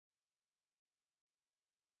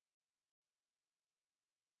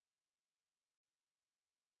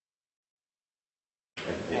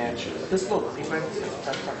And this little prefix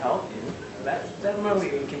for help, that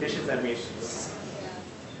normally in conditions that means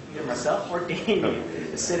either myself or Damien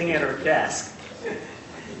is sitting at our desk.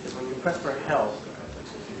 Because when you press for help,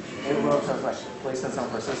 it will like place this on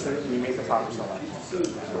persistent and you make the proper selection.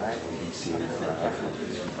 Right?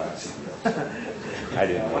 I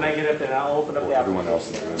didn't. When I get up there, I'll open up the Everyone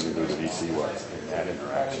else application. knew who VC was. That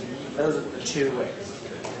interaction. Those are the two ways.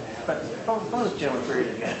 But phone's generally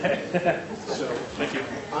pretty together. So, thank you.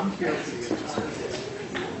 I'm here for the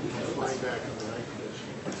flying back in the right condition.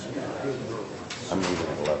 I'm leaving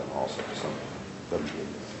at 11 also, so that'll be good.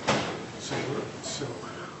 So,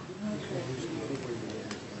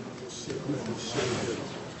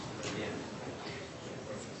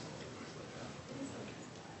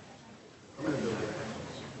 I'm going to go there.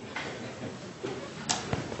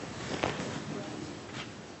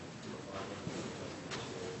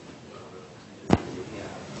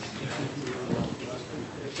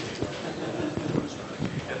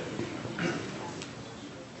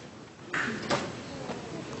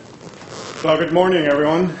 Well, good morning,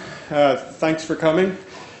 everyone. Thanks for coming.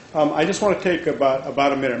 I just want to take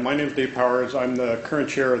about a minute. My name is Dave Powers. I'm the current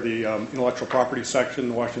chair of the Intellectual Property Section,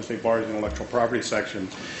 the Washington State Bar's Intellectual Property Section.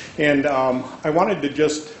 And I wanted to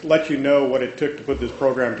just let you know what it took to put this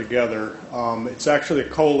program together. It's actually a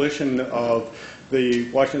coalition of the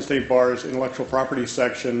Washington State Bar's Intellectual Property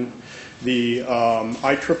Section, the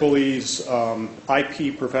IEEE's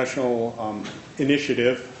IP Professional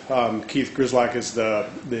Initiative. Keith Grislack is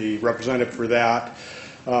the representative for that.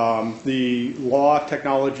 The Law,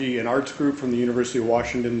 Technology, and Arts Group from the University of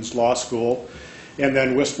Washington's Law School. And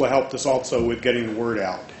then WISPLA helped us also with getting the word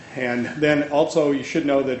out. And then also you should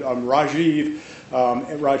know that Rajiv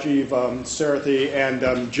Sarathi and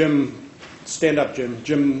Jim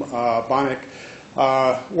Bonnick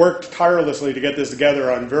worked tirelessly to get this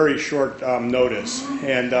together on very short notice.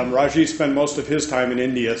 And Rajiv spent most of his time in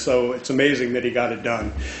India, so it's amazing that he got it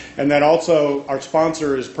done. And then also our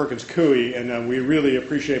sponsor is Perkins Coie, and we really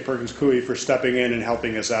appreciate Perkins Coie for stepping in and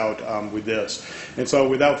helping us out with this. And so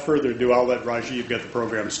without further ado, I'll let Rajiv get the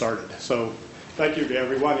program started. So thank you to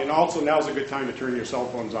everyone. And also now's a good time to turn your cell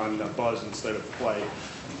phones on buzz instead of play.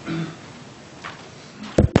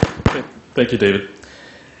 Okay. Thank you, David.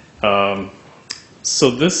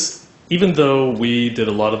 So this, even though we did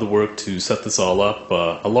a lot of the work to set this all up,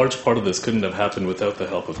 a large part of this couldn't have happened without the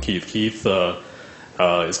help of Keith. Keith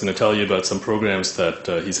is going to tell you about some programs that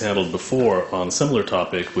he's handled before on a similar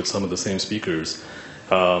topic with some of the same speakers.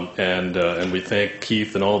 And we thank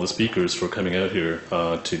Keith and all the speakers for coming out here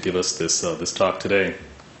to give us this talk today.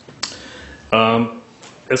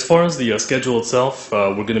 As far as the schedule itself,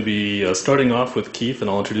 we're going to be starting off with Keith, and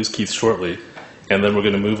I'll introduce Keith shortly. And then we're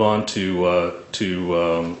going to move on to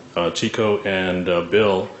Chico and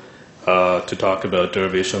Bill to talk about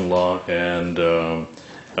derivation law, and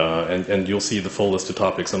you'll see the full list of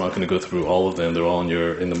topics. I'm not going to go through all of them; they're all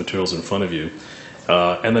in the materials in front of you.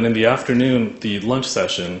 And then in the afternoon, the lunch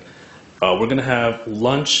session, we're going to have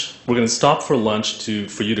lunch. We're going to stop for lunch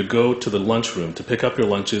for you to go to the lunchroom to pick up your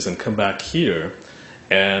lunches and come back here,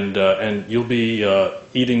 and you'll be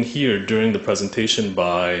eating here during the presentation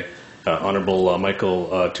by Honorable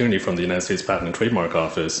Michael Tierney from the United States Patent and Trademark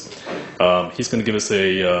Office. He's going to give us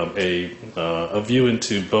a view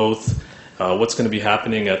into both what's going to be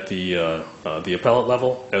happening at the appellate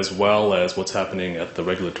level, as well as what's happening at the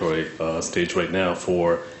regulatory stage right now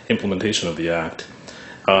for implementation of the Act.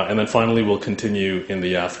 And then finally, we'll continue in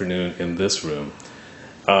the afternoon in this room.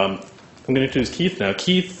 I'm going to introduce Keith now.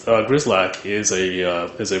 Keith Grislack is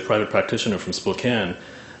a private practitioner from Spokane.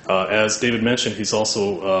 As David mentioned, he's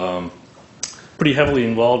also pretty heavily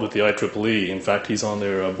involved with the IEEE. In fact, he's on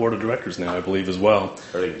their board of directors now, I believe, as well.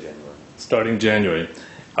 Starting January.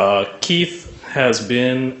 Keith has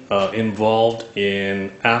been involved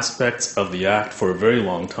in aspects of the Act for a very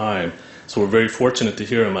long time, so we're very fortunate to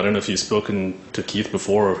hear him. I don't know if you've spoken to Keith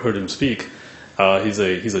before or heard him speak. He's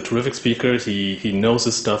a terrific speaker. He knows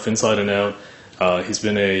his stuff inside and out. He's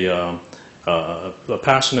been a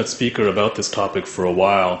passionate speaker about this topic for a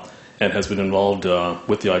while and has been involved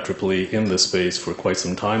with the IEEE in this space for quite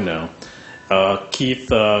some time now. Keith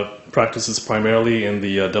practices primarily in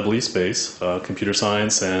the EE space, computer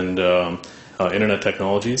science and internet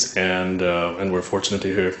technologies, and we're fortunate to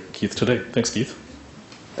hear Keith today. Thanks, Keith.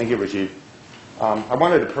 Thank you, Rajiv. I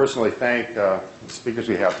wanted to personally thank the speakers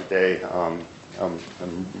we have today. And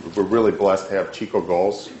we're really blessed to have Chico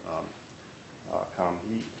Goals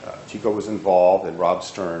come. Chico was involved, and Rob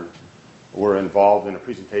Stern were involved in a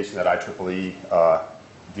presentation that IEEE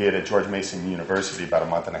did at George Mason University about a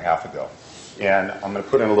month and a half ago. And I'm going to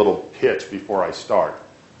put in a little pitch before I start.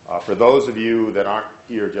 For those of you that aren't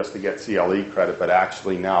here just to get CLE credit, but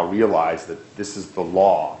actually now realize that this is the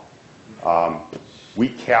law, we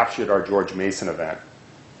captured our George Mason event,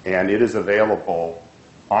 and it is available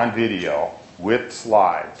on video with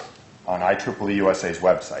slides on IEEE USA's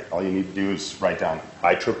website. All you need to do is write down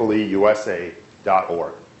IEEEUSA.org.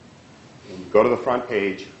 And you go to the front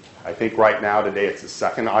page. I think right now, today, it's the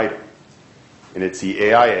second item. And it's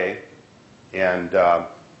the AIA. And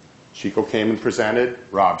Chico came and presented.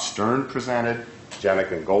 Rob Stern presented. Jenna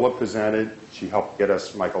Gangola presented. She helped get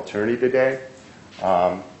us Michael Turney today.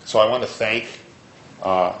 So I want to thank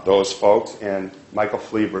those folks. And Michael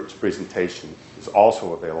Fleabert's presentation is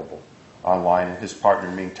also available online. And his partner,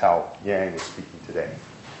 Mingtao Yang, is speaking today.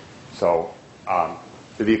 So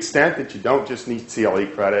to the extent that you don't just need CLE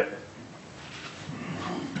credit,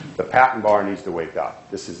 the patent bar needs to wake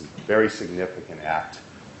up. This is a very significant act.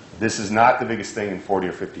 This is not the biggest thing in 40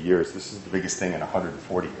 or 50 years. This is the biggest thing in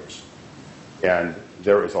 140 years. And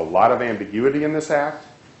there is a lot of ambiguity in this act.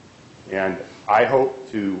 And I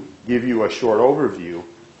hope to give you a short overview.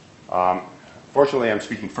 Fortunately, I'm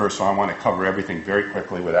speaking first, so I want to cover everything very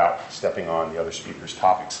quickly without stepping on the other speakers'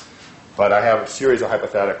 topics. But I have a series of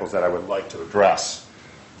hypotheticals that I would like to address.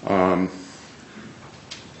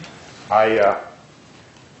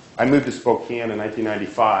 I moved to Spokane in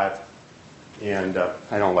 1995, and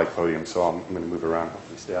I don't like podiums, so I'm going to move around,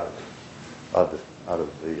 hopefully stay out of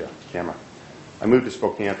the camera. I moved to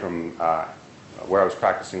Spokane from where I was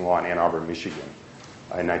practicing law in Ann Arbor, Michigan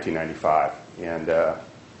in 1995. And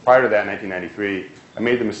prior to that, in 1993, I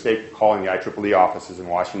made the mistake of calling the IEEE offices in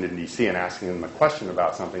Washington, D.C. and asking them a question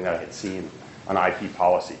about something that I had seen on IP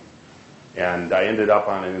policy. And I ended up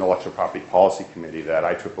on an intellectual property policy committee that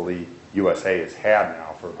IEEE USA has had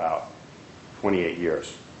now for about 28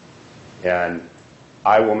 years. And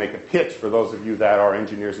I will make a pitch for those of you that are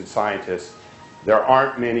engineers and scientists. There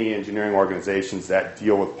aren't many engineering organizations that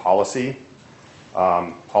deal with policy.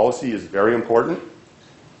 Policy is very important,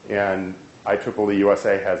 and IEEE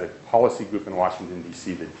USA has a policy group in Washington,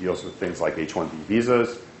 D.C. that deals with things like H-1B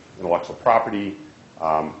visas, intellectual property.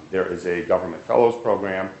 There is a government fellows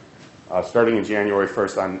program. Starting in January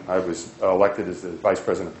 1st, I was elected as the Vice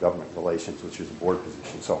President of Government Relations, which is a board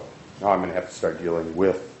position. So now I'm going to have to start dealing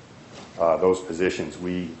with those positions.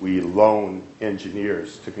 We loan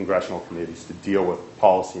engineers to congressional committees to deal with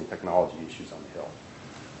policy and technology issues on the Hill.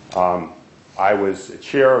 I was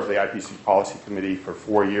chair of the IPC Policy Committee for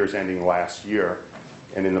 4 years, ending last year.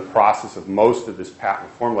 And in the process of most of this patent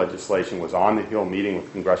reform legislation was on the Hill meeting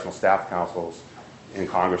with congressional staff councils and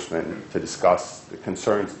congressmen to discuss the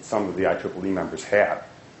concerns that some of the IEEE members had.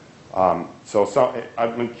 I'm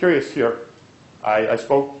curious here. I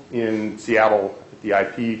spoke in Seattle at the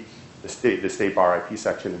IP, the state bar IP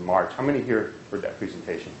section in March. How many here heard that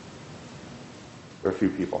presentation? There are a few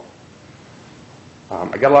people.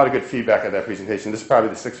 I got a lot of good feedback at that presentation. This is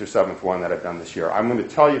probably the 6th or 7th one that I've done this year. I'm going to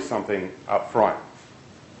tell you something up front.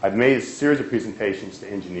 I've made a series of presentations to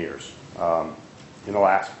engineers in the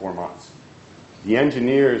last 4 months. The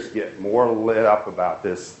engineers get more lit up about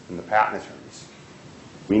this than the patent attorneys.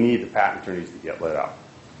 We need the patent attorneys to get lit up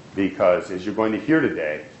because, as you're going to hear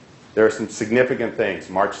today, there are some significant things.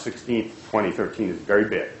 March 16th, 2013 is very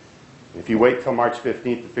big. And if you wait till March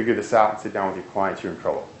 15th to figure this out and sit down with your clients, you're in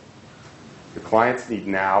trouble. Your clients need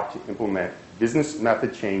now to implement business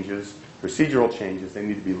method changes, procedural changes. They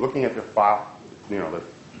need to be looking at their file,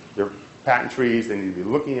 their patent trees. They need to be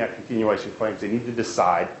looking at continuation claims. They need to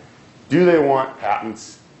decide, do they want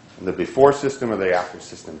patents in the before system or the after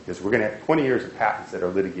system? Because we're going to have 20 years of patents that are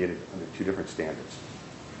litigated under 2 different standards.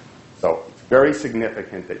 So it's very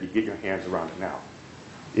significant that you get your hands around it now.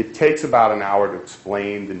 It takes about an hour to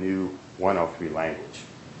explain the new 103 language.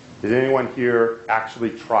 Did anyone here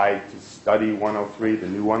actually try to study 103, the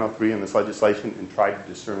new 103 in this legislation, and try to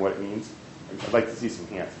discern what it means? I'd like to see some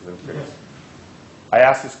hands, because I'm curious. I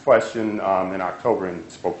asked this question in October in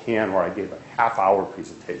Spokane, where I gave a half-hour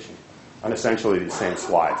presentation on essentially the same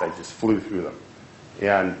slides. I just flew through them.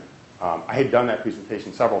 And I had done that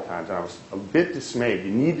presentation several times, and I was a bit dismayed.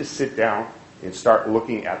 You need to sit down and start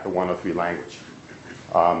looking at the 103 language.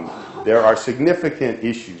 There are significant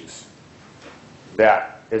issues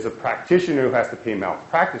that, as a practitioner who has to pay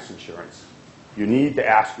malpractice insurance, you need to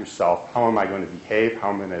ask yourself, how am I going to behave? How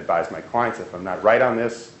am I going to advise my clients? If I'm not right on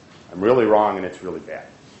this, I'm really wrong, and it's really bad.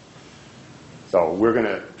 So we're going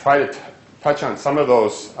to try to touch on some of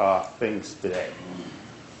those things today.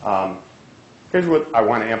 Here's what I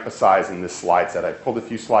want to emphasize in this slide set. I pulled a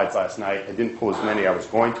few slides last night. I didn't pull as many I was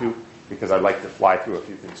going to because I'd like to fly through a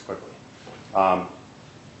few things quickly.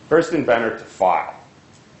 First inventor to file.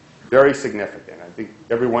 Very significant. I think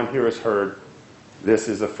everyone here has heard This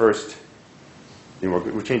is a first,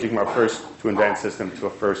 we're changing from our first to invent system to a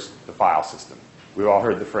first to file system. We've all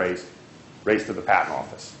heard the phrase, race to the patent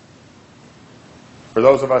office. For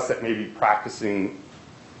those of us that may be practicing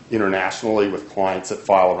internationally with clients that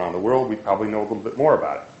file around the world, we probably know a little bit more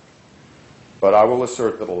about it. But I will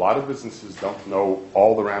assert that a lot of businesses don't know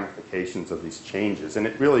all the ramifications of these changes, and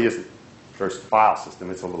it really isn't first to file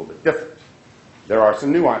system, it's a little bit different. There are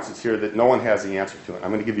some nuances here that no one has the answer to, and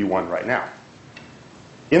I'm going to give you one right now.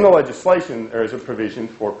 In the legislation, there is a provision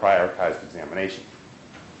for prioritized examination.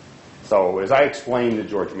 So as I explained to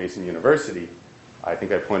George Mason University, I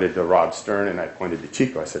think I pointed to Rob Stern and I pointed to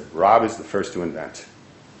Chico. I said, Rob is the first to invent.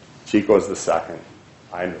 Chico is the second.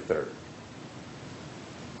 I'm the third.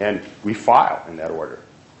 And we file in that order.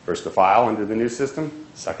 First to file under the new system,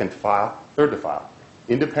 second to file, third to file.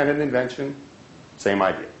 Independent invention, same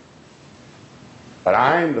idea. But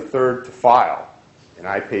I'm the third to file, and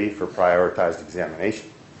I pay for prioritized examination.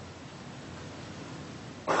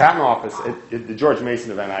 Patent Office, at the George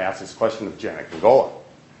Mason event, I asked this question of Janet Congola.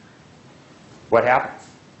 What happens?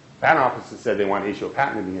 Patent Office has said they want to issue a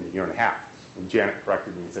patent in a year and a half. And Janet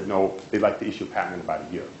corrected me and said, no, they'd like to issue a patent in about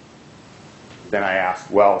a year. Then I asked,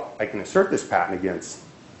 well, I can assert this patent against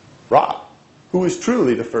Rob, who is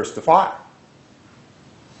truly the first to file,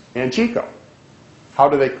 and Chico. How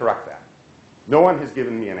do they correct that? No one has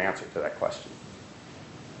given me an answer to that question.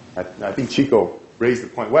 I think Chico raised the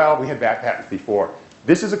point, well, we had bad patents before.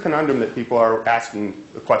 This is a conundrum that people are asking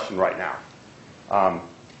the question right now.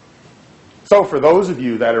 So for those of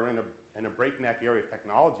you that are in a breakneck area of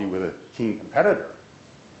technology with a keen competitor,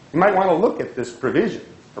 you might want to look at this provision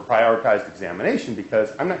for prioritized examination,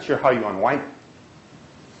 because I'm not sure how you unwind it.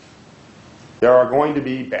 There are going to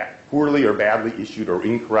be poorly or badly issued or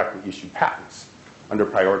incorrectly issued patents under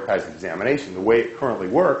prioritized examination. The way it currently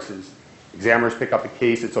works is examiners pick up a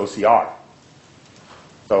case, it's OCR.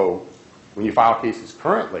 So when you file cases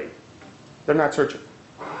currently, they're not searching.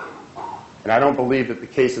 And I don't believe that the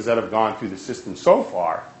cases that have gone through the system so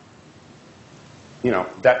far,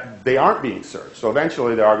 that they aren't being searched. So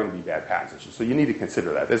eventually there are going to be bad patents issues. So you need to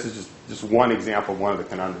consider that. This is just one example of one of the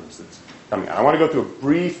conundrums that's coming out. I want to go through a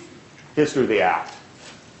brief history of the Act.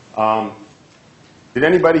 Did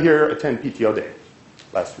anybody here attend PTO Day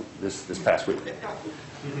this past week?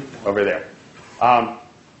 Over there.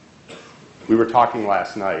 We were talking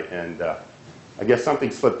last night, and I guess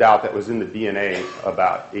something slipped out that was in the DNA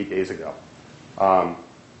about 8 days ago.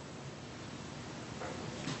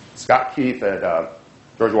 Scott Keith at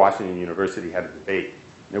George Washington University had a debate,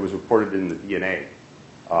 and it was reported in the DNA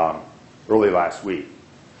early last week.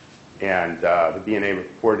 And the DNA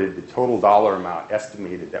reported the total dollar amount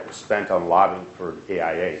estimated that was spent on lobbying for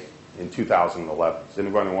AIA in 2011. Does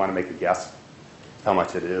anyone want to make a guess how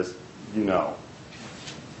much it is? You know.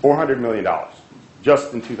 $400 million,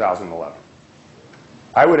 just in 2011.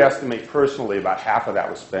 I would estimate personally about half of that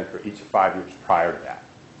was spent for each of 5 years prior to that.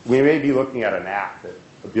 We may be looking at an act that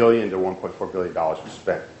 $1 billion to $1.4 billion was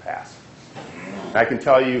spent to pass. And I can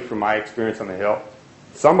tell you from my experience on the Hill,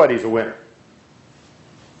 somebody's a winner.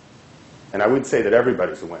 And I would say that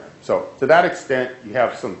everybody's a winner. So to that extent, you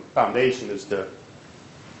have some foundation as to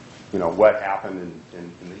what happened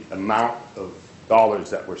and the amount of dollars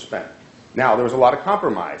that were spent. Now, there was a lot of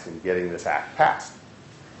compromise in getting this act passed.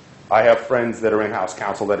 I have friends that are in-house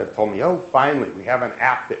counsel that have told me, oh, finally, we have an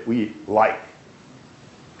act that we like.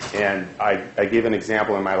 And I gave an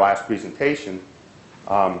example in my last presentation.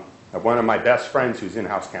 One of my best friends who's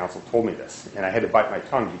in-house counsel told me this, and I had to bite my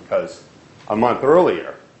tongue because a month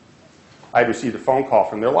earlier, I received a phone call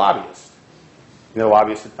from their lobbyist. And their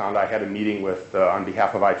lobbyist had found I had a meeting with, on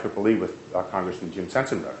behalf of IEEE with Congressman Jim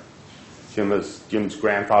Sensenbrenner. Jim's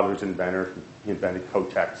grandfather's inventor. He invented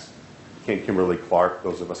Kotex. Became Kimberly-Clark.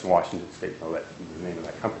 Those of us in Washington State know that, the name of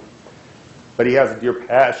that company. But he has a dear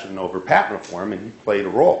passion over patent reform, and he played a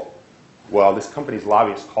role. Well, this company's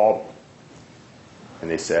lobbyist called me, and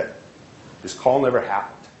they said, this call never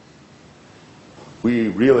happened. We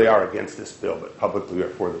really are against this bill, but publicly we are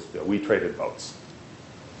for this bill. We traded votes.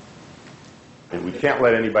 And we can't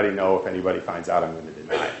let anybody know. If anybody finds out, I'm going to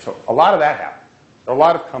deny it. So a lot of that happened. There are a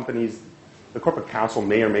lot of companies, the corporate counsel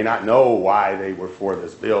may or may not know why they were for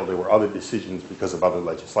this bill. There were other decisions because of other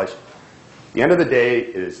legislation. At the end of the day,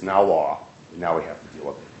 it is now law, and now we have to deal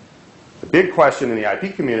with it. The big question in the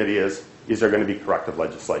IP community is there going to be corrective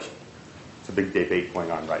legislation? It's a big debate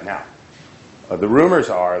going on right now. The rumors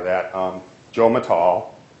are that Joe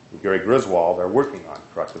Mattal and Gary Griswold are working on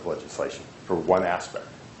corrective legislation for one aspect.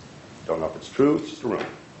 Don't know if it's true, it's just a rumor.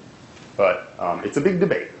 But it's a big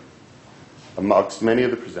debate amongst many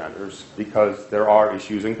of the presenters because there are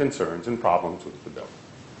issues and concerns and problems with the bill.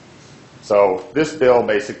 So this bill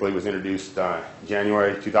basically was introduced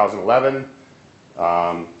January 2011.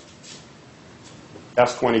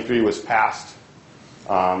 S-23 was passed.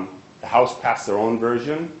 The House passed their own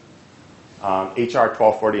version. H.R.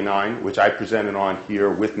 1249, which I presented on here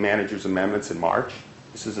with manager's amendments in March.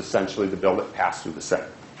 This is essentially the bill that passed through the Senate.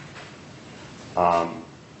 On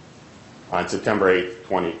September 8,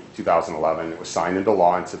 2011, it was signed into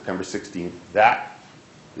law on September 16th. That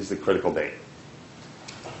is the critical date.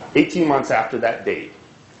 18 months after that date,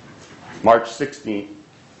 March 16th,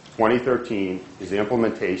 2013, is the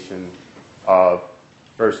implementation of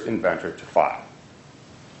first inventor to file.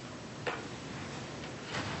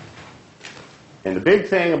 And the big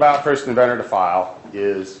thing about first inventor to file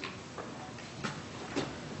is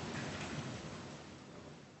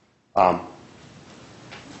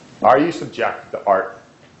are you subject to art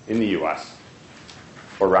in the US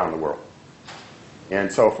or around the world?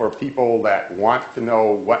 And so for people that want to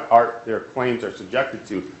know what art their claims are subjected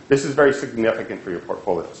to, this is very significant for your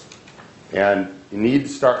portfolios. And you need to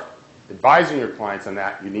start advising your clients on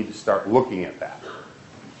that. You need to start looking at that.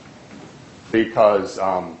 Because,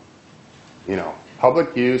 you know,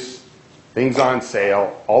 public use, things on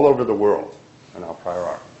sale all over the world are now prior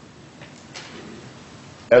art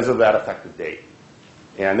as of that effective date.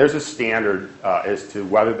 And there's a standard as to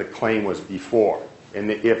whether the claim was before. And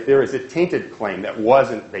if there is a tainted claim that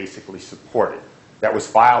wasn't basically supported, that was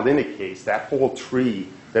filed in a case, that whole tree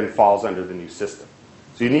then falls under the new system.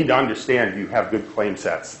 So you need to understand you have good claim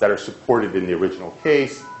sets that are supported in the original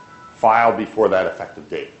case, filed before that effective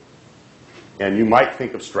date. And you might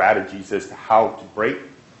think of strategies as to how to break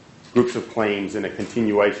groups of claims in a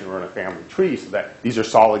continuation or in a family tree so that these are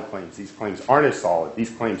solid claims. These claims aren't as solid.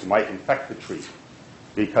 These claims might infect the tree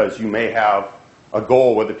because you may have a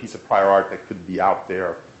goal with a piece of prior art that could be out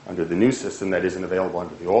there under the new system that isn't available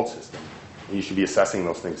under the old system. And you should be assessing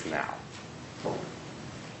those things now.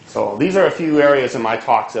 So these are a few areas in my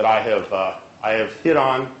talks that I have hit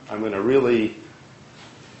on. I'm going to really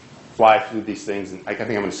fly through these things, and I think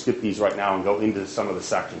I'm going to skip these right now and go into some of the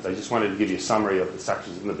sections. I just wanted to give you a summary of the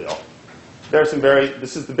sections in the bill. There are some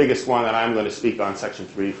this is the biggest one that I'm going to speak on, Section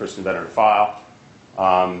 3, First Inventor to File.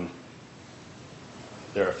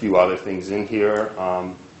 There are a few other things in here.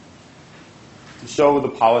 To show the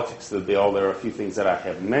politics of the bill, there are a few things that I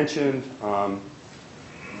have mentioned.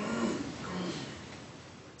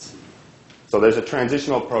 So there's a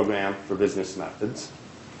transitional program for business methods.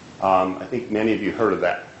 I think many of you heard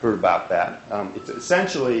about that. It's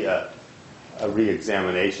essentially a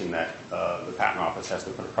re-examination that the Patent Office has to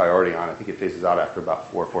put a priority on. I think it phases out after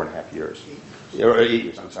about 4.5 years. Or 8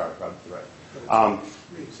 years, I'm sorry, probably right.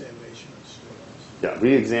 Re-examination on steroids. Yeah,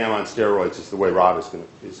 re-exam on steroids is the way Rob is going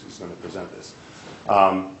to present this.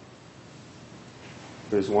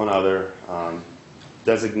 There's one other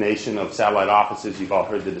designation of satellite offices. You've all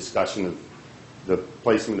heard the discussion of the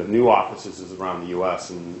placement of new offices around the U.S.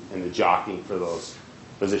 and the jockeying for those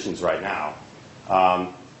positions right now.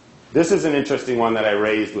 This is an interesting one that I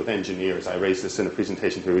raised with engineers. I raised this in a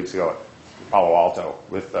presentation 3 weeks ago in Palo Alto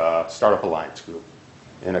with Startup Alliance Group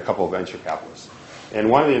and a couple of venture capitalists. And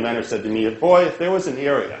one of the inventors said to me, boy, if there was an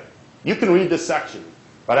area, you can read this section,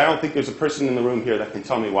 but I don't think there's a person in the room here that can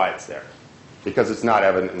tell me why it's there, because it's not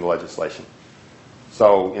evident in the legislation.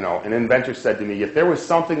 So, you know, an inventor said to me, if there was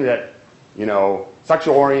something that, you know,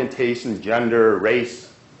 sexual orientation, gender,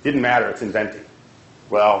 race, didn't matter, it's inventing.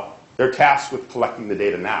 Well, they're tasked with collecting the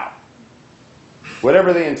data now.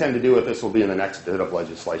 Whatever they intend to do with this will be in the next bit of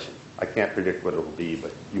legislation. I can't predict what it will be,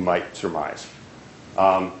 but you might surmise.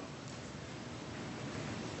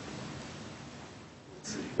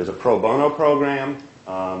 There's a pro bono program.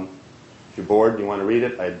 If you're bored and you want to read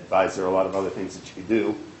it, I advise there are a lot of other things that you can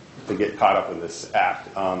do to get caught up in this act.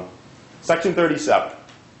 Section 37.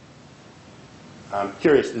 I'm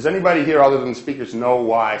curious, does anybody here other than the speakers know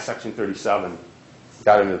why Section 37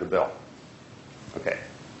 got into the bill? Okay.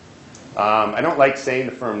 I don't like saying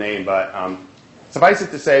the firm name, but suffice it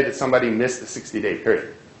to say that somebody missed the 60-day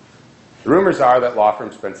period. The rumors are that law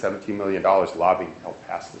firms spent $17 million lobbying to help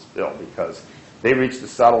pass this bill because they reached a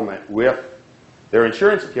settlement with their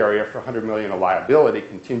insurance carrier for $100 million of liability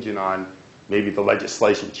contingent on maybe the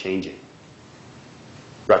legislation changing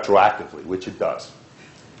retroactively, which it does.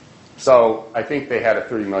 So I think they had a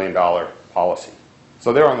 $30 million policy.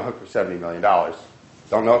 So they're on the hook for $70 million.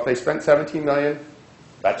 Don't know if they spent $17 million.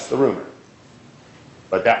 That's the rumor.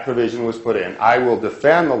 But that provision was put in. I will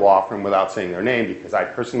defend the law firm without saying their name because I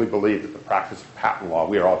personally believe that the practice of patent law,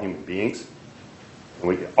 we are all human beings, and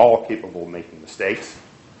we are all capable of making mistakes.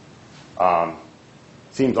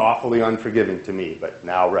 Seems awfully unforgiving to me, but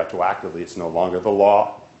now retroactively it's no longer the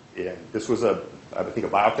law. And this was a I think, a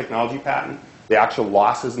biotechnology patent. The actual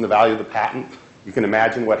losses in the value of the patent, you can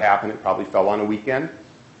imagine what happened. It probably fell on a weekend.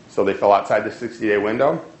 So they fell outside the 60-day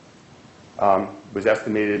window. Was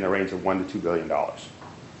estimated in a range of $1 to $2 billion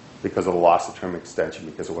because of the loss of term extension,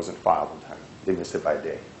 because it wasn't filed in time. They missed it by a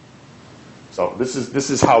day. So this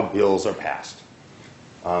is how bills are passed.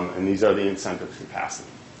 And these are the incentives to pass them.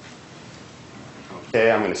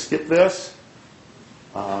 Okay, I'm going to skip this.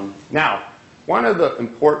 Now, one of the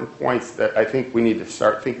important points that I think we need to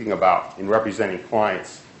start thinking about in representing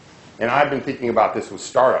clients, and I've been thinking about this with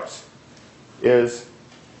startups, is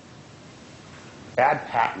bad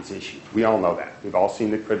patents issued. We all know that. We've all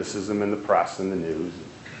seen the criticism in the press and the news.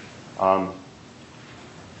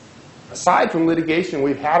 Aside from litigation,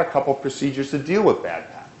 we've had a couple procedures to deal with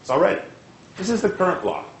bad patents already. This is the current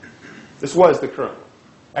law. This was the current law.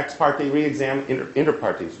 Ex parte re-exam, inter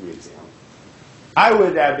partes re-exam. I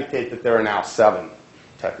would advocate that there are now 7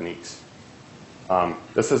 techniques.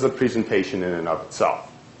 This is a presentation in and of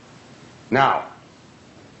itself. Now,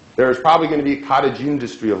 there's probably going to be a cottage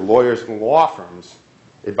industry of lawyers and law firms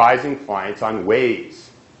advising clients on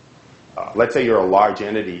ways. Let's say you're a large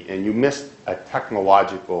entity and you missed a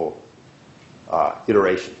technological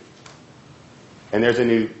iteration. And there's a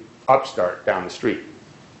new upstart down the street.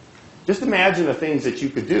 Just imagine the things that you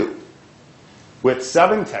could do with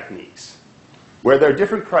 7 techniques where there are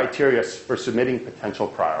different criteria for submitting potential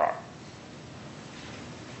prior art.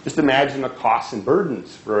 Just imagine the costs and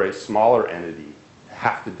burdens for a smaller entity to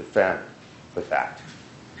have to defend with that.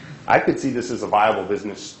 I could see this as a viable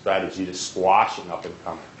business strategy to squash an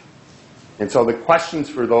up-and-comer. And so the questions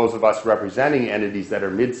for those of us representing entities that are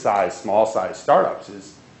mid-sized, small-sized startups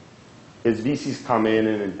is, as VCs come in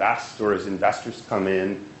and invest, or as investors come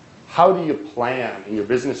in, how do you plan in your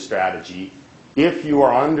business strategy if you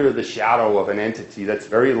are under the shadow of an entity that's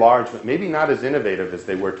very large, but maybe not as innovative as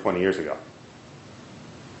they were 20 years ago?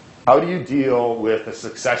 How do you deal with a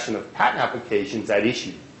succession of patent applications at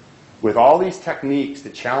issue with all these techniques to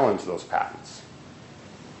challenge those patents?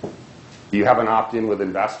 Do you have an opt-in with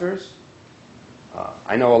investors?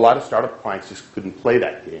 I know a lot of startup clients just couldn't play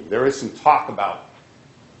that game. There is some talk about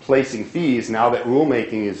placing fees now that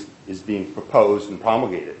rulemaking is being proposed and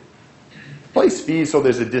promulgated. Place fees so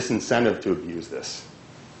there's a disincentive to abuse this.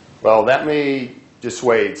 Well, that may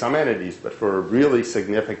dissuade some entities, but for really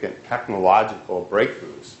significant technological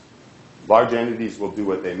breakthroughs, large entities will do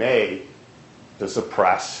what they may to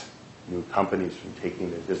suppress new companies from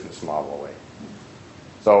taking their business model away.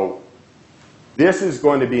 So this is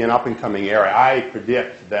going to be an up-and-coming area. I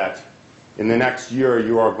predict that in the next year,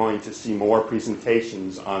 you are going to see more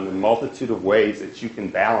presentations on the multitude of ways that you can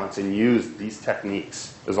balance and use these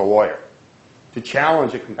techniques as a lawyer to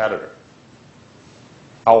challenge a competitor.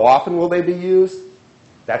 How often will they be used?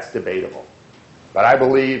 That's debatable. But I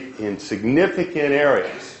believe in significant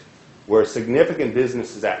areas where significant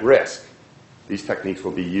business is at risk, these techniques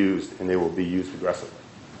will be used, and they will be used aggressively.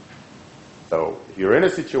 So if you're in a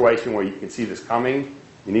situation where you can see this coming,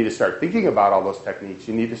 you need to start thinking about all those techniques.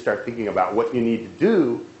 You need to start thinking about what you need to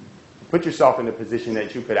do to put yourself in a position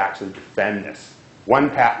that you could actually defend this. One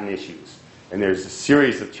patent issues, and there's a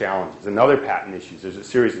series of challenges. Another patent issues, there's a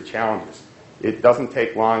series of challenges. It doesn't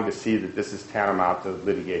take long to see that this is tantamount to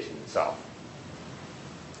litigation itself.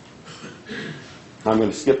 I'm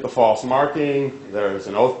going to skip the false marking. There's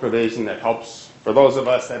an oath provision that helps for those of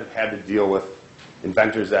us that have had to deal with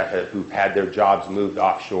inventors who've had their jobs moved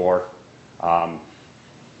offshore. And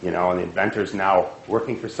the inventor's now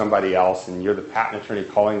working for somebody else, and you're the patent attorney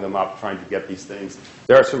calling them up trying to get these things.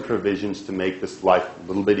 There are some provisions to make this life a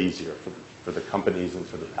little bit easier for the companies and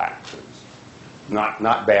for the patent attorneys.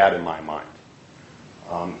 Not bad in my mind.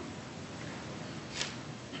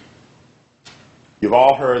 You've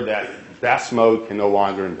all heard that best mode can no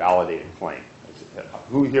longer invalidate a claim.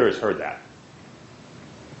 Who here has heard that?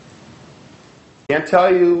 Can't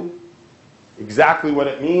tell you exactly what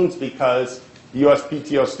it means because the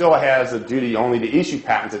USPTO still has a duty only to issue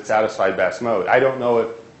patents that satisfy best mode. I don't know if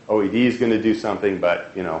OED is going to do something,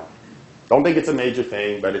 but don't think it's a major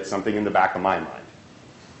thing, but it's something in the back of my mind.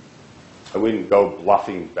 I wouldn't go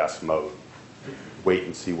bluffing best mode. Wait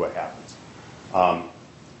and see what happens.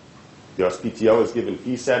 The USPTO is given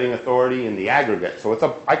fee-setting authority in the aggregate,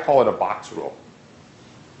 so I call it a box rule.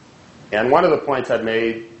 And one of the points I've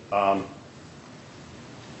made,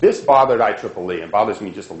 this bothered IEEE, and bothers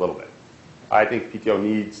me just a little bit. I think PTO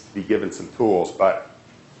needs to be given some tools, but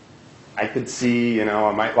I could see,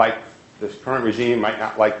 I might like this current regime, might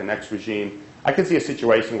not like the next regime. I could see a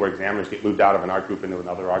situation where examiners get moved out of an art group into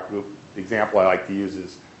another art group. The example I like to use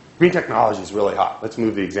is green technology is really hot. Let's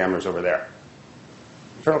move the examiners over there.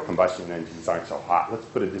 internal combustion engines aren't so hot. Let's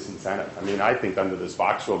put a disincentive. I mean, I think under this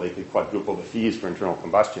Vox rule, they could quadruple the fees for internal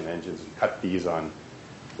combustion engines and cut fees on,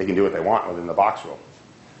 they can do what they want within the Vox rule.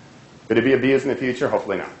 Could it be abused in the future?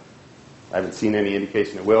 Hopefully not. I haven't seen any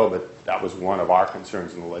indication it will, but that was one of our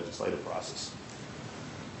concerns in the legislative process.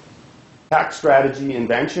 Tax strategy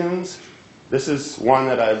inventions. This is one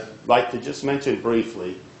that I'd like to just mention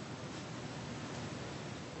briefly.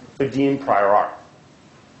 The deemed prior art.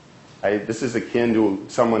 This is akin to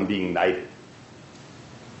someone being knighted.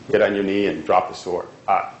 Get on your knee and drop the sword.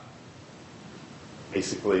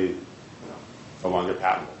 Basically, no longer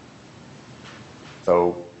patentable.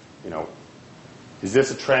 So, is this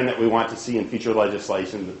a trend that we want to see in future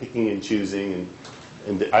legislation, the picking and choosing?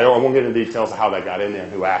 And I won't get into details of how that got in there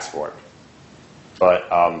and who asked for it.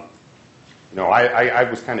 But, I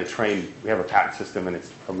was kind of trained. We have a patent system, and it's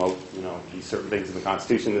to promote, these certain things in the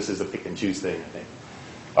Constitution. This is a pick and choose thing, I think.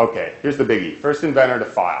 Okay, here's the biggie. First inventor to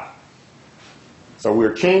file. So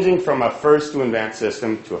we're changing from a first to invent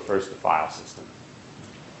system to a first to file system.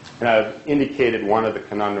 And I've indicated one of the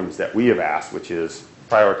conundrums that we have asked, which is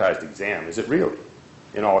prioritized exam. Is it really,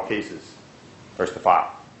 in all cases, first to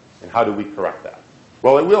file? And how do we correct that?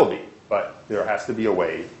 Well, it will be, but there has to be a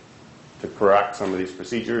way to correct some of these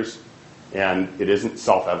procedures, and it isn't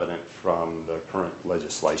self-evident from the current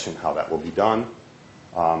legislation how that will be done.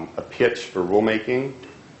 A pitch for rulemaking.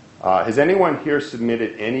 Has anyone here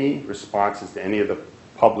submitted any responses to any of the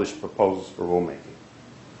published proposals for rulemaking?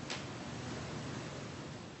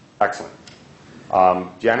 Excellent.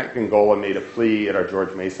 Janet Gongola made a plea at our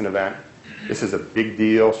George Mason event. This is a big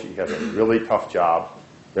deal. She has a really tough job.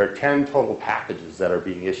 There are 10 total packages that are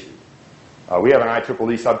being issued. We have an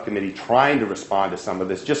IEEE subcommittee trying to respond to some of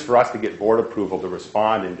this. Just for us to get board approval to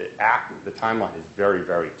respond and to act, the timeline is very,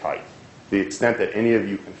 very tight. To the extent that any of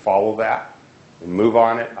you can follow that and move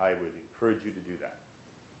on it, I would encourage you to do that.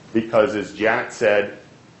 Because as Janet said,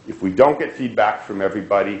 if we don't get feedback from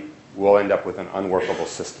everybody, we'll end up with an unworkable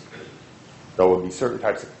system. There will be certain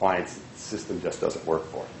types of clients that the system just doesn't work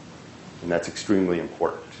for. And that's extremely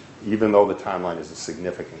important, even though the timeline is a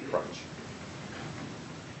significant crunch.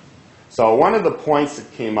 So one of the points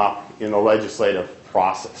that came up in the legislative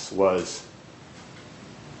process was,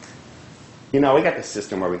 we got this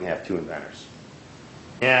system where we can have two inventors.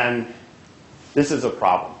 And this is a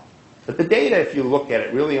problem. But the data, if you look at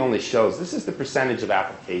it, really only shows this is the percentage of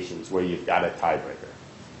applications where you've got a tiebreaker.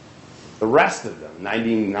 The rest of them,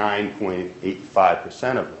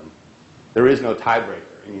 99.85% of them, there is no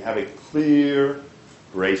tiebreaker, and you have a clear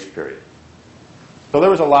grace period. So there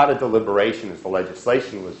was a lot of deliberation as the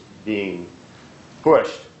legislation was being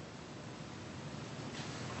pushed.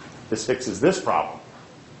 This fixes this problem.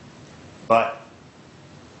 But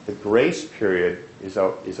the grace period is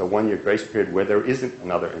a one-year grace period where there isn't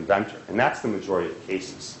another inventor. And that's the majority of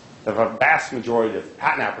cases. The vast majority of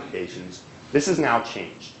patent applications, this has now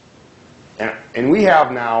changed. And we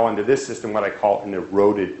have now, under this system, what I call an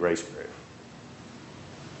eroded grace period.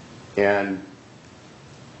 And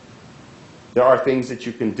there are things that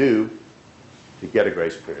you can do to get a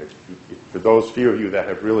grace period. For those few of you that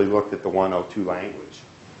have really looked at the 102 language.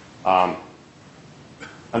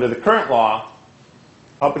 Under the current law,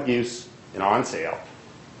 public use and on sale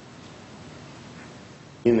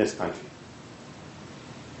in this country.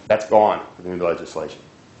 That's gone with the new legislation.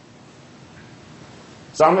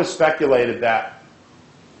 Some have speculated that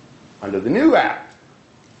under the new act,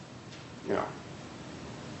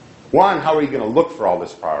 one, how are you going to look for all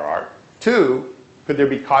this prior art? Two, could there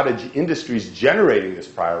be cottage industries generating this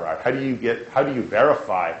prior art? How do you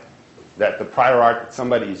verify that the prior art that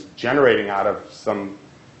somebody's generating out of some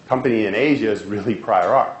company in Asia is really prior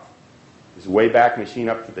art? Is Wayback Machine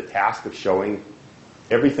up to the task of showing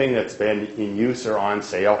everything that's been in use or on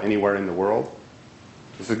sale anywhere in the world?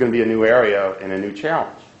 This is going to be a new area and a new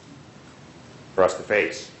challenge for us to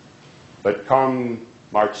face. But come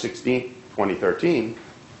March 16, 2013,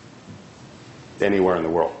 it's anywhere in the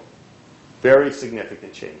world. Very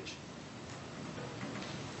significant change.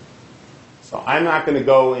 So I'm not going to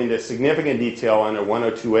go into significant detail under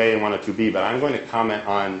 102A and 102B, but I'm going to comment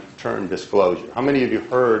on term disclosure. How many of you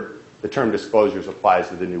heard the term disclosures applies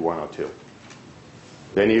to the new 102?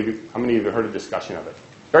 How many of you have heard a discussion of it?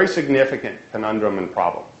 Very significant conundrum and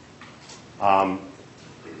problem.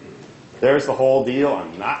 There's the whole deal.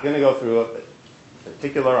 I'm not going to go through it, but in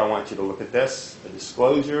particular, I want you to look at this. The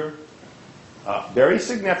disclosure, very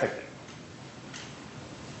significant.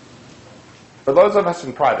 For those of us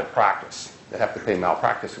in private practice that have to pay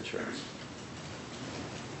malpractice insurance,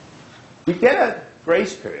 we get a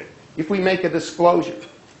grace period if we make a disclosure,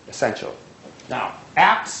 essentially. Now,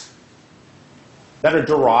 apps that are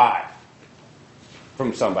derived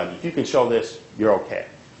from somebody. If you can show this, you're okay.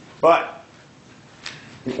 But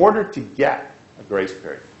in order to get a grace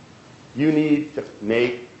period, you need to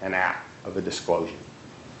make an act of a disclosure.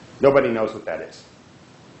 Nobody knows what that is.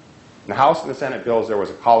 In the House and the Senate bills, there was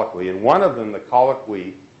a colloquy, and one of them, the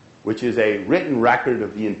colloquy, which is a written record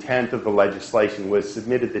of the intent of the legislation, was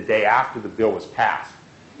submitted the day after the bill was passed.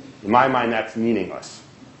 In my mind, that's meaningless.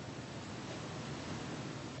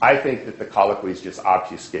 I think that the colloquies just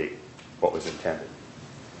obfuscate what was intended.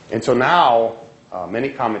 And so now, many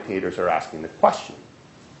commentators are asking the question,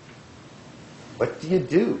 what do?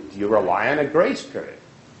 Do you rely on a grace period?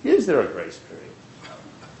 Is there a grace period?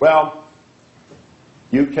 Well,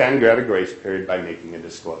 you can get a grace period by making a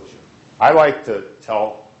disclosure. I like to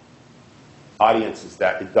tell audiences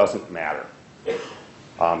that it doesn't matter.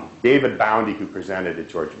 David Boundy, who presented at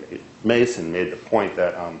George Mason, made the point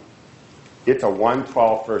that it's a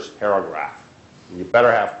 112 first paragraph, and you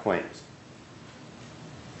better have claims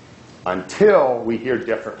until we hear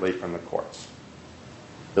differently from the courts.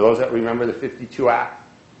 For those that remember the 52 Act,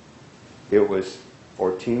 it was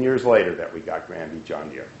 14 years later that we got Graham v. John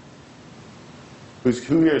Deere. Who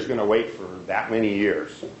here is going to wait for that many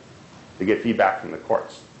years to get feedback from the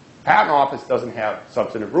courts? Patent Office doesn't have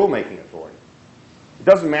substantive rulemaking authority. It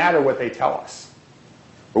doesn't matter what they tell us.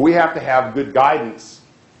 But we have to have good guidance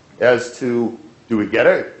as to, do we get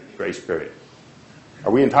a grace period?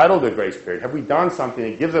 Are we entitled to a grace period? Have we done something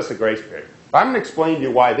that gives us a grace period? I'm going to explain to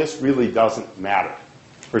you why this really doesn't matter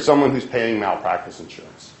for someone who's paying malpractice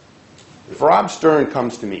insurance. If Rob Stern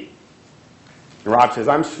comes to me, and Rob says,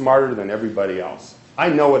 I'm smarter than everybody else. I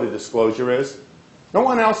know what a disclosure is. No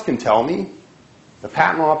one else can tell me. The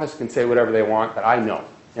Patent Office can say whatever they want, but I know.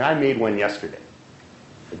 And I made one yesterday.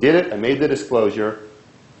 I did it. I made the disclosure.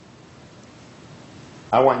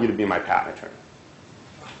 I want you to be my patent attorney.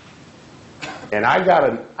 And I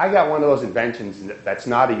got one of those inventions that's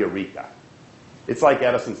not a eureka. It's like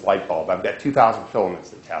Edison's light bulb. I've got 2,000 filaments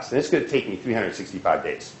to test, and it's going to take me 365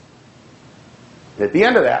 days. And at the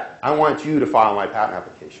end of that, I want you to file my patent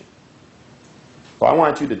application. So I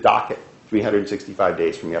want you to docket 365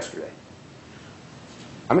 days from yesterday.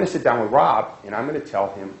 I'm going to sit down with Rob, and I'm going to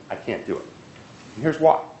tell him I can't do it. And here's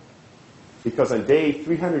why. Because on day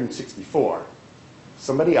 364,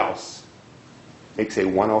 somebody else makes a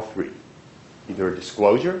 103, either a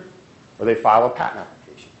disclosure or they file a patent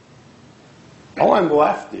application. All I'm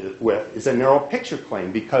left with is a narrow picture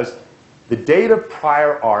claim because the date of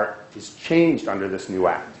prior art is changed under this new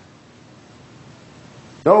act.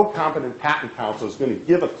 No competent patent counsel is going to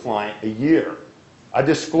give a client a year, a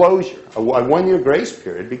disclosure, a one-year grace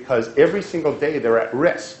period, because every single day they're at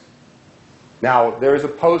risk. Now, there is a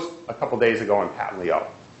post a couple days ago on Patently.io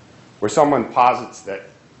where someone posits that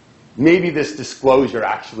maybe this disclosure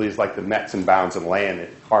actually is like the metes and bounds of land.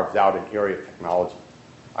 It carves out an area of technology.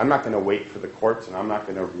 I'm not going to wait for the courts, and I'm not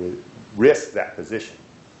going to risk that position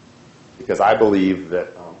because I believe that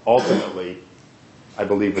ultimately, I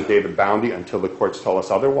believe with David Boundy, until the courts tell us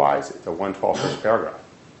otherwise, it's a 112 first paragraph.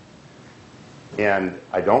 And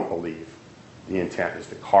I don't believe the intent is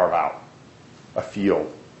to carve out a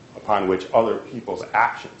field upon which other people's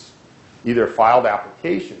actions, either filed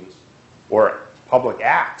applications or public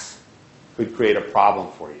acts, could create a problem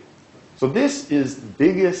for you. So this is the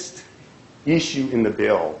biggest issue in the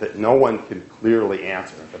bill that no one can clearly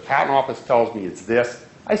answer. If the Patent Office tells me it's this,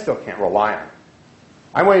 I still can't rely on it.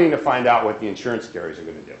 I'm waiting to find out what the insurance carriers are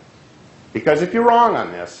going to do. Because if you're wrong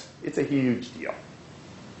on this, it's a huge deal.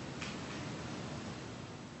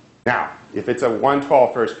 Now, if it's a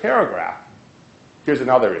 112 first paragraph, here's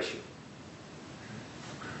another issue.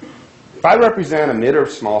 If I represent a mid or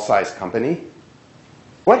small-sized company,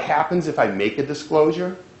 what happens if I make a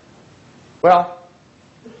disclosure? Well,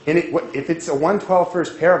 if it's a 112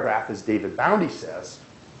 first paragraph, as David Boundy says,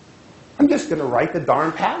 I'm just going to write the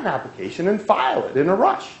darn patent application and file it in a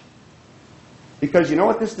rush. Because you know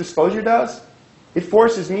what this disclosure does? It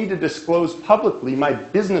forces me to disclose publicly my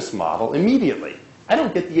business model immediately. I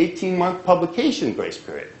don't get the 18-month publication grace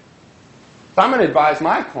period. So I'm going to advise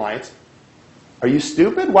my clients, are you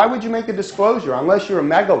stupid? Why would you make a disclosure unless you're a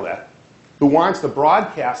megalith who wants to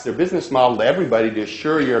broadcast their business model to everybody to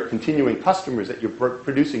assure your continuing customers that you're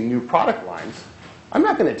producing new product lines? I'm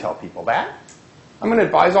not going to tell people that. I'm going to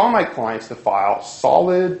advise all my clients to file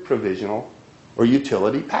solid, provisional, or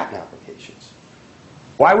utility patent applications.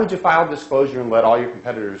 Why would you file a disclosure and let all your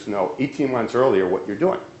competitors know 18 months earlier what you're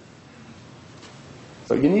doing?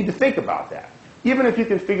 So you need to think about that. Even if you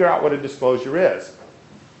can figure out what a disclosure is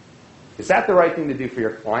that the right thing to do for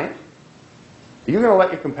your client? Are you going to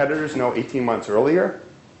let your competitors know 18 months earlier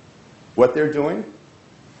what they're doing?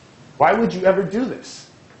 Why would you ever do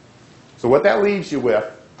this? So what that leaves you with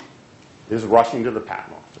is rushing to the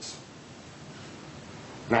patent office.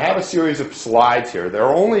 And I have a series of slides here. There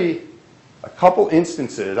are only a couple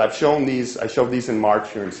instances. I showed these in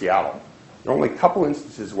March here in Seattle. There are only a couple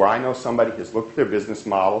instances where I know somebody has looked at their business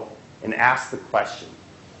model and asked the question,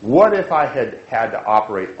 what if I had had to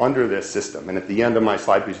operate under this system? And at the end of my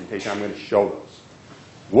slide presentation, I'm going to show those.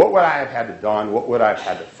 What would I have had to done? What would I have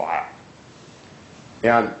had to file?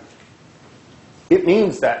 And it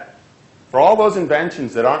means that for all those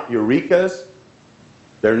inventions that aren't eurekas,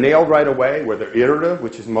 they're nailed right away, where they're iterative,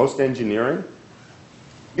 which is most engineering,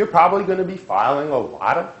 you're probably going to be filing a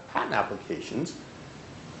lot of patent applications,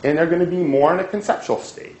 and they're going to be more in a conceptual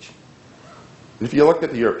stage. And if you look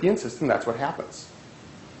at the European system, that's what happens.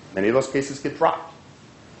 Many of those cases get dropped.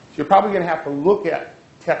 So you're probably going to have to look at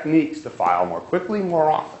techniques to file more quickly, more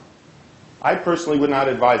often. I personally would not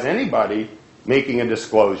advise anybody making a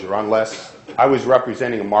disclosure unless I was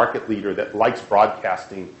representing a market leader that likes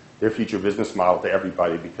broadcasting their future business model to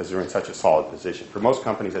everybody because they're in such a solid position. For most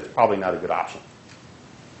companies, that's probably not a good option.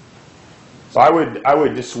 So I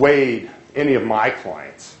would dissuade any of my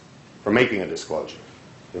clients from making a disclosure.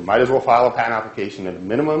 They might as well file a patent application. At a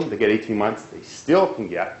minimum, they get 18 months. They still can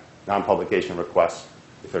get non-publication requests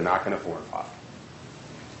if they're not going to foreign file.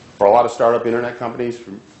 For a lot of startup internet companies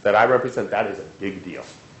that I represent, that is a big deal,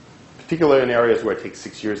 particularly in areas where it takes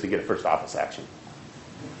 6 years to get a first office action.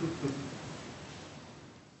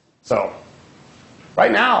 So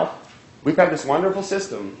right now, we've got this wonderful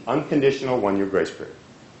system, unconditional 1-year grace period.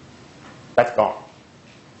 That's gone.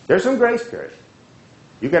 There's some grace period.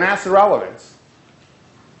 You can ask the relevance.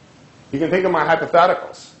 You can think of my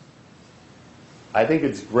hypotheticals. I think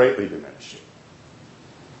it's greatly diminished.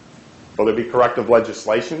 Will there be corrective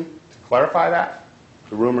legislation to clarify that?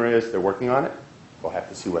 The rumor is they're working on it. We'll have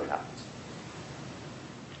to see what happens.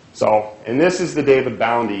 So, and this is the David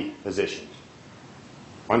Boundy position.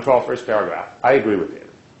 112 first paragraph. I agree with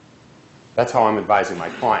David. That's how I'm advising my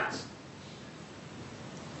clients.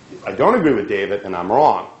 If I don't agree with David and I'm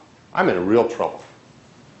wrong, I'm in real trouble.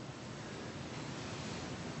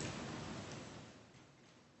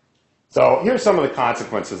 So here's some of the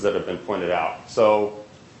consequences that have been pointed out. So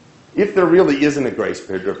if there really isn't a grace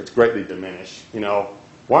period, or if it's greatly diminished,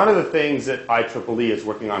 one of the things that IEEE is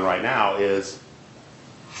working on right now is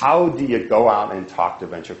how do you go out and talk to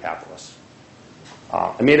venture capitalists?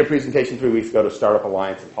 I made a presentation 3 weeks ago to Startup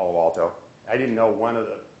Alliance in Palo Alto. I didn't know one of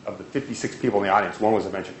the 56 people in the audience, one was a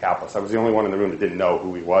venture capitalist. I was the only one in the room that didn't know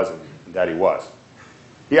who he was and that he was.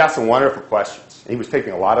 He asked some wonderful questions. And he was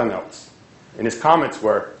taking a lot of notes. And his comments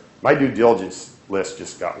were, my due diligence list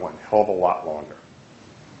just got one hell of a lot longer.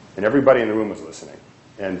 And everybody in the room was listening.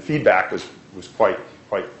 And feedback was quite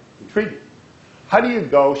intriguing. How do you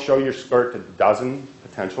go show your skirt to a dozen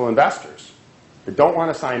potential investors that don't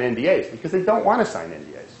want to sign NDAs? Because they don't want to sign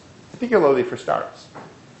NDAs, particularly for startups.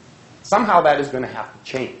 Somehow that is going to have to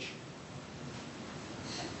change.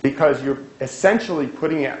 Because you're essentially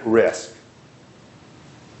putting at risk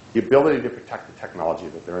the ability to protect the technology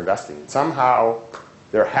that they're investing in. Somehow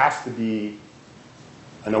there has to be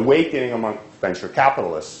an awakening among venture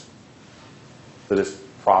capitalists to this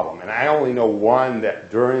problem. And I only know one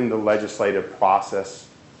that during the legislative process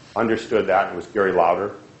understood that, and it was Gary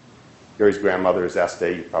Lauder. Gary's grandmother is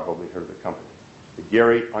Estee. You've probably heard of the company. But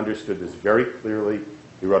Gary understood this very clearly.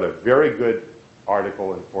 He wrote a very good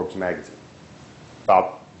article in Forbes magazine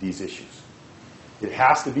about these issues. It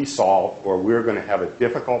has to be solved, or we're going to have a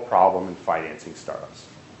difficult problem in financing startups.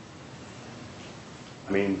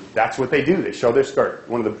 I mean, that's what they do. They show their skirt.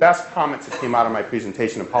 One of the best comments that came out of my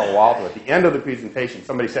presentation in Palo Alto, at the end of the presentation,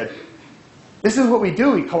 somebody said, this is what we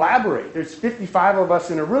do. We collaborate. There's 55 of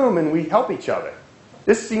us in a room, and we help each other.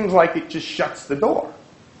 This seems like it just shuts the door.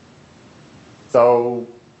 So,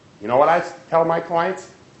 you know what I tell my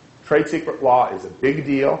clients? Trade secret law is a big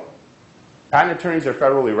deal. Patent attorneys are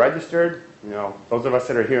federally registered. Those of us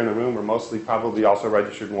that are here in the room are mostly probably also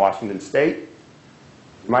registered in Washington State.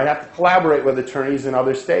 You might have to collaborate with attorneys in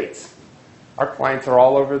other states. Our clients are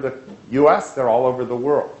all over the US, they're all over the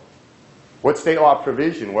world. What state law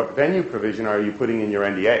provision, what venue provision are you putting in your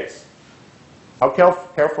NDAs? How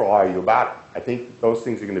careful are you about it? I think those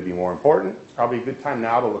things are going to be more important. It's probably a good time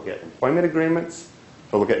now to look at employment agreements,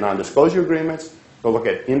 to look at non-disclosure agreements, to look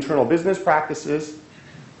at internal business practices.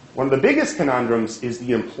 One of the biggest conundrums is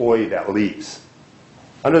the employee that leaves.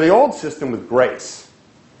 Under the old system with grace,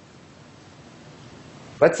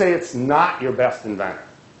 let's say it's not your best inventor,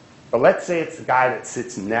 but let's say it's the guy that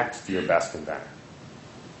sits next to your best inventor.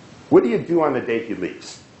 What do you do on the day he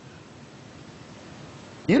leaves?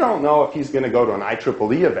 You don't know if he's going to go to an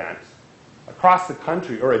IEEE event across the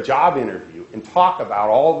country or a job interview and talk about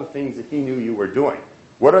all the things that he knew you were doing?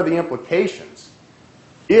 What are the implications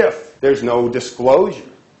if there's no disclosure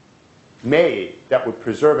made that would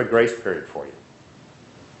preserve a grace period for you?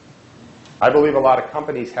 I believe a lot of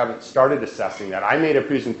companies haven't started assessing that. I made a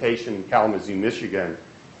presentation in Kalamazoo, Michigan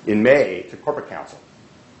in May to corporate counsel.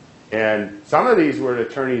 And some of these were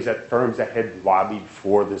attorneys at firms that had lobbied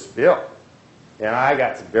for this bill. And I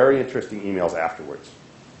got some very interesting emails afterwards.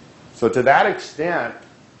 So to that extent,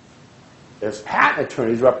 as patent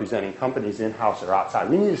attorneys representing companies in-house or outside,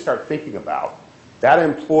 we need to start thinking about that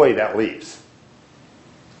employee that leaves.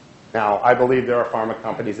 Now, I believe there are pharma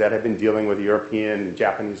companies that have been dealing with European and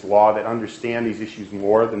Japanese law that understand these issues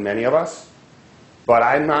more than many of us. But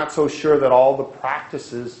I'm not so sure that all the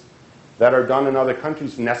practices that are done in other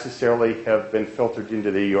countries necessarily have been filtered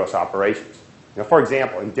into the U.S. operations. Now, for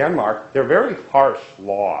example, in Denmark, there are very harsh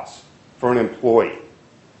laws for an employee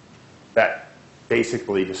that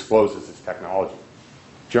basically discloses its technology.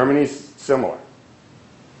 Germany's similar.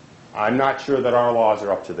 I'm not sure that our laws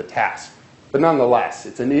are up to the task. But nonetheless,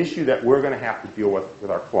 it's an issue that we're going to have to deal with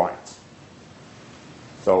our clients.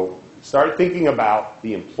 So start thinking about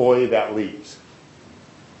the employee that leaves.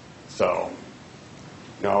 So,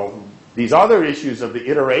 these other issues of the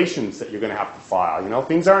iterations that you're going to have to file.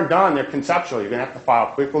 Things aren't done. They're conceptual. You're going to have to file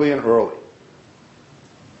quickly and early.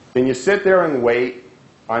 Then you sit there and wait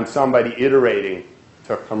on somebody iterating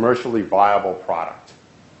to a commercially viable product.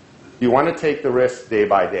 You want to take the risk day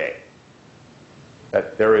by day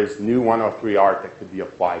that there is new 103 art that could be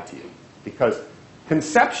applied to you. Because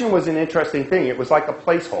conception was an interesting thing. It was like a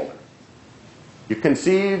placeholder. You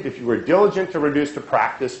conceived, if you were diligent to reduce to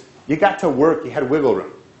practice, you got to work, you had wiggle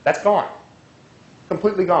room. That's gone.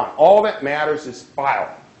 Completely gone. All that matters is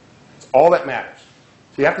filing. It's all that matters.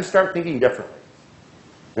 So you have to start thinking differently.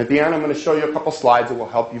 And at the end, I'm going to show you a couple slides that will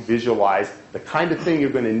help you visualize the kind of thing you're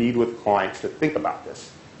going to need with clients to think about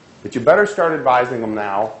this. But you better start advising them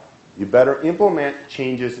now. You better implement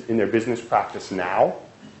changes in their business practice now.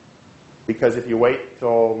 Because if you wait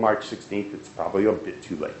till March 16th, it's probably a bit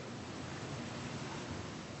too late.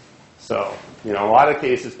 So, in a lot of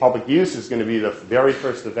cases, public use is going to be the very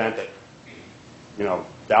first event that,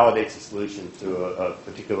 validates the solution to a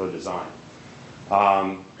particular design.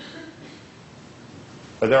 But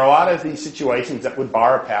there are a lot of these situations that would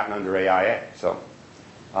bar a patent under AIA. So,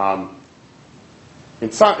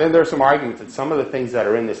 and there are some arguments that some of the things that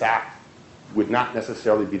are in this act would not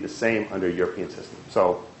necessarily be the same under a European system.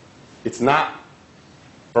 So, it's not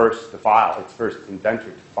first to file. It's first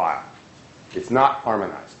inventor to file. It's not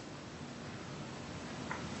harmonized.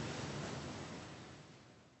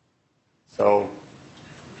 So,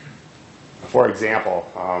 for example,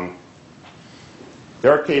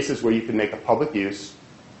 there are cases where you can make a public use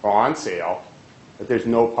or on sale, but there's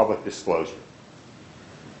no public disclosure.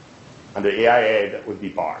 Under AIA, that would be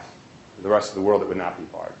barred. For the rest of the world, it would not be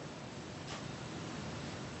barred.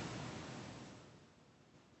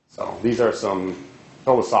 So these are some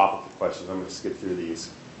philosophical questions. I'm going to skip through these.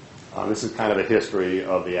 This is kind of a history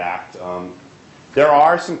of the Act. There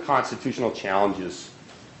are some constitutional challenges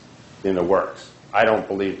in the works. I don't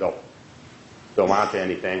believe they'll amount to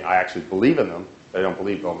anything. I actually believe in them, but I don't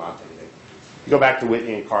believe they'll amount to anything. You go back to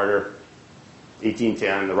Whitney and Carter,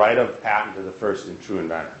 1810, the right of patent to the first and true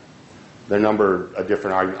inventor. There are a number of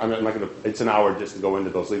different arguments. I'm not going to, it's an hour just to go into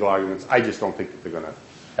those legal arguments. I just don't think that they're going to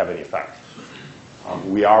have any effect.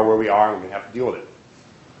 We are where we are, and we're going to have to deal with it.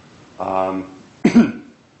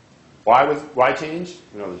 Why change?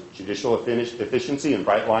 The judicial efficiency and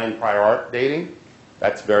bright line prior art dating.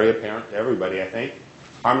 That's very apparent to everybody, I think.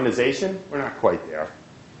 Harmonization, we're not quite there.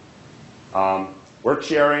 Work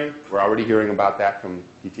sharing, we're already hearing about that from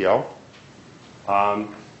PTO.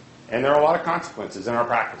 And there are a lot of consequences in our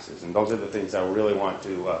practices, and those are the things I really want to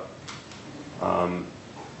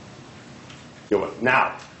deal with.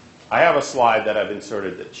 Now, I have a slide that I've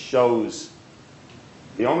inserted that shows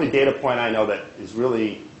the only data point I know that is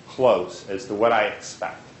really close as to what I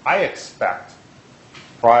expect. I expect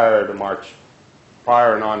prior and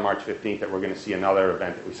on March 15th that we're going to see another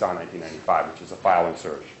event that we saw in 1995, which is a filing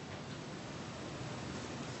surge.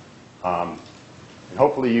 And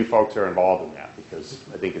hopefully you folks are involved in that, because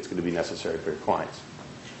I think it's going to be necessary for your clients.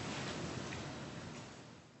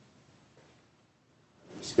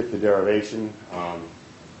 Skip the derivation.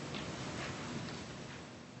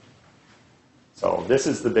 So this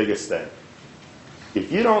is the biggest thing.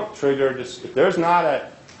 If you don't trigger, if there's not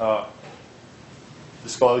a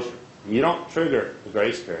disclosure, and you don't trigger the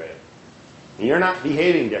grace period, and you're not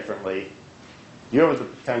behaving differently, you have the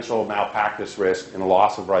potential malpractice risk and the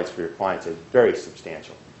loss of rights for your clients is very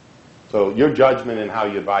substantial. So your judgment in how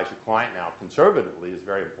you advise your client now, conservatively, is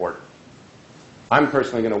very important. I'm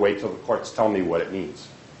personally going to wait till the courts tell me what it means.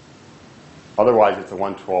 Otherwise, it's a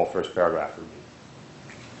 112 first paragraph for me.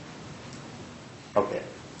 Okay.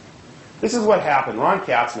 This is what happened. Ron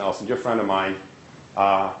Katznelson, dear friend of mine,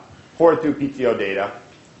 poured through PTO data,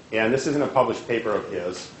 and this isn't a published paper of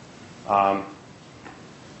his.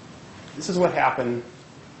 This is what happened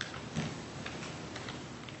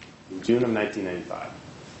in June of 1995.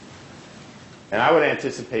 And I would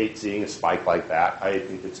anticipate seeing a spike like that. I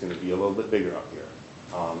think it's going to be a little bit bigger up here.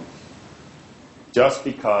 Just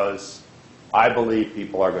because I believe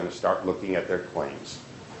people are going to start looking at their claims.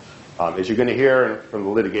 As you're going to hear from the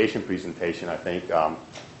litigation presentation, I think,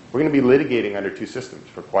 we're going to be litigating under two systems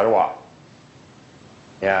for quite a while.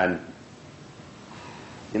 And,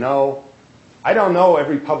 you know, I don't know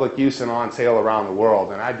every public use and on sale around the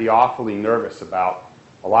world, and I'd be awfully nervous about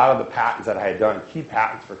a lot of the patents that I had done, key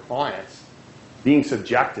patents for clients, being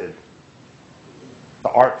subjected to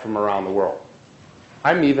art from around the world.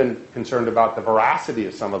 I'm even concerned about the veracity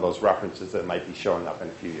of some of those references that might be showing up in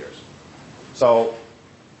a few years. So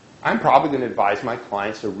I'm probably going to advise my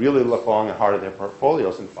clients to really look long and hard at their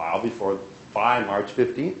portfolios and file by March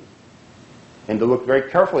 15th. And to look very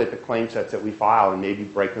carefully at the claim sets that we file and maybe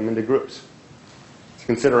break them into groups. It's a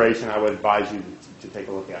consideration I would advise you to take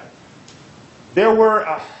a look at. There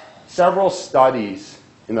were several studies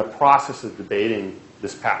in the process of debating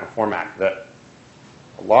this Patent Reform Act that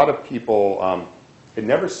a lot of people had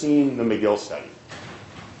never seen the McGill study.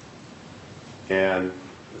 And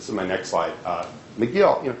this is my next slide.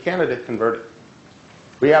 McGill, you know, candidate converted.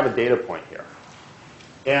 We have a data point here.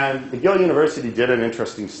 And McGill University did an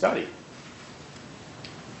interesting study.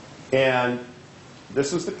 And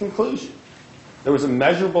this was the conclusion. There was a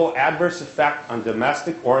measurable adverse effect on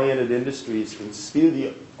domestic-oriented industries and skew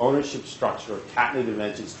the ownership structure of patented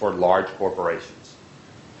inventions toward large corporations.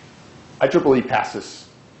 IEEE passed this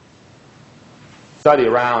study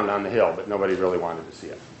around on the Hill, but nobody really wanted to see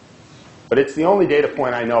it. But it's the only data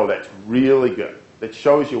point I know that's really good, that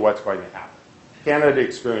shows you what's going to happen. Canada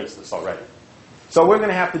experienced this already. So we're going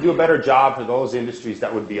to have to do a better job for those industries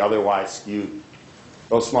that would be otherwise skewed.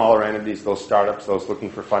 Those smaller entities, those startups, those looking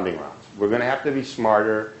for funding rounds. We're going to have to be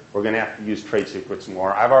smarter. We're going to have to use trade secrets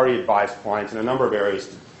more. I've already advised clients in a number of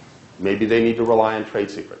areas. Maybe they need to rely on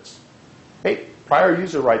trade secrets. Hey, prior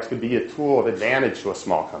user rights could be a tool of advantage to a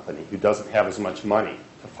small company who doesn't have as much money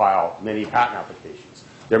to file many patent applications.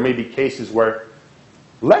 There may be cases where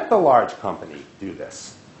let the large company do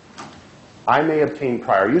this. I may obtain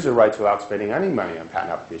prior user rights without spending any money on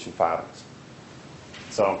patent application filings.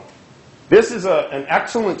 So this is an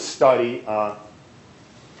excellent study.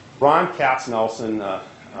 Ron Katznelson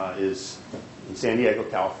is in San Diego,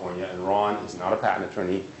 California, and Ron is not a patent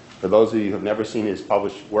attorney. For those of you who have never seen his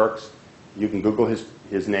published works, you can Google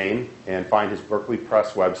his name and find his Berkeley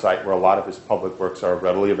Press website where a lot of his public works are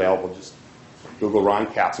readily available. Just Google Ron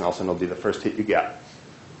Katznelson, it'll be the first hit you get.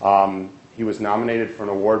 He was nominated for an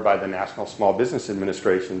award by the National Small Business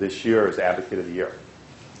Administration this year as Advocate of the Year.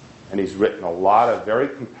 And he's written a lot of very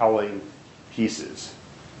compelling pieces.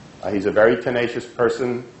 He's a very tenacious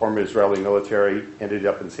person, former Israeli military, ended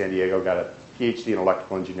up in San Diego, got a PhD in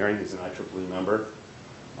electrical engineering. He's an IEEE member.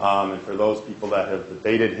 And for those people that have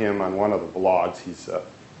debated him on one of the blogs,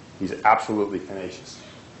 he's absolutely tenacious.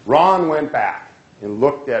 Ron went back and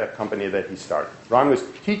looked at a company that he started. Ron was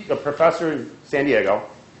a professor in San Diego,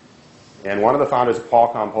 and one of the founders of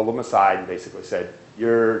Qualcomm pulled him aside and basically said,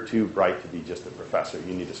 "You're too bright to be just a professor.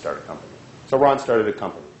 You need to start a company." So Ron started a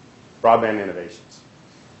company, Broadband Innovations.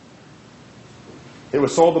 It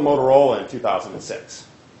was sold to Motorola in 2006.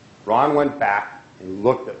 Ron went back and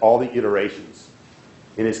looked at all the iterations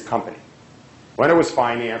in his company. When it was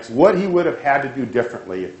financed, what he would have had to do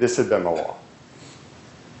differently if this had been the law.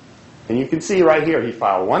 And you can see right here, he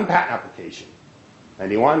filed one patent application,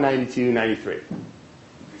 91, 92, 93.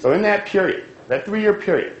 So in that period, that 3-year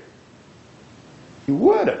period, he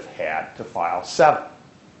would have had to file 7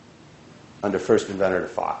 under first inventor to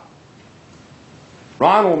file.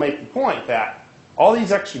 Ron will make the point that all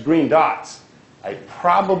these extra green dots, I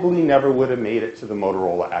probably never would have made it to the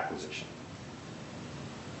Motorola acquisition.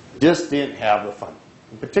 Just didn't have the funding.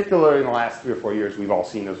 In particular, in the last 3 or 4 years, we've all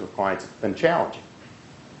seen this with clients. It's been challenging.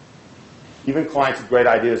 Even clients with great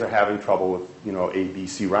ideas are having trouble with, A, B,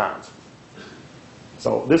 C rounds.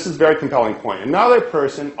 So this is a very compelling point. Another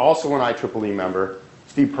person, also an IEEE member,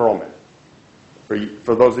 Steve Perlman.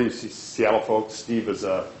 For those of you Seattle folks, Steve is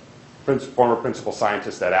a former principal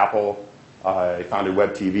scientist at Apple. He founded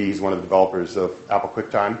Web TV. He's one of the developers of Apple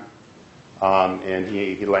QuickTime. And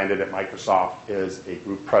he landed at Microsoft as a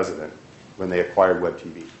group president when they acquired Web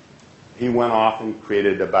TV. he went off and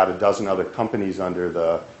created about a dozen other companies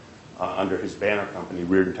under his banner company,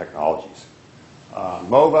 Reardon Technologies.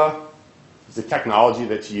 MOVA is a technology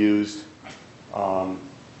that's used in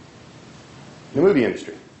the movie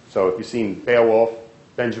industry. So if you've seen Beowulf,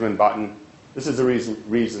 Benjamin Button, this is the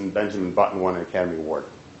reason Benjamin Button won an Academy Award.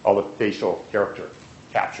 All the facial character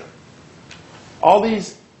capture. All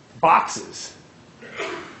these boxes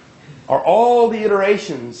are all the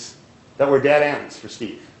iterations that were dead ends for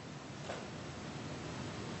Steve.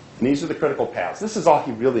 And these are the critical paths. This is all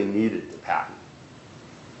he really needed to patent.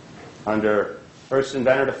 Under first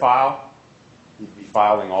inventor to file, he'd be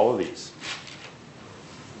filing all of these.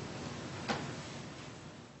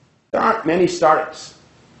 There aren't many startups.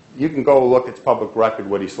 You can go look at public record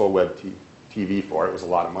what he sold web TV for. It was a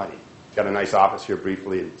lot of money. Got a nice office here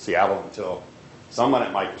briefly in Seattle until someone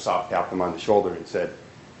at Microsoft tapped him on the shoulder and said,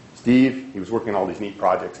 Steve, he was working on all these neat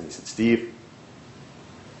projects, and he said, Steve,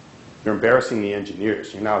 you're embarrassing the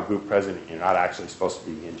engineers. You're now a group president. You're not actually supposed to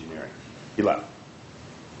be engineering. He left.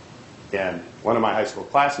 And one of my high school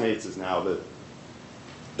classmates is now the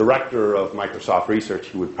director of Microsoft Research,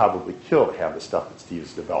 who would probably kill to have the stuff that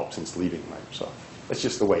Steve's developed since leaving Microsoft. That's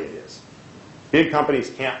just the way it is. Big companies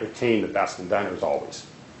can't retain the best inventors always.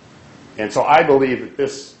 And so I believe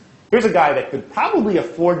that here's a guy that could probably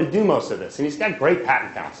afford to do most of this. And he's got great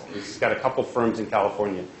patent counsel. He's got a couple firms in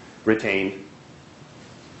California retained.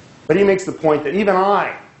 But he makes the point that even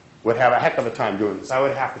I would have a heck of a time doing this. I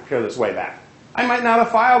would have to clear this way back. I might not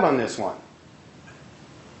have filed on this one.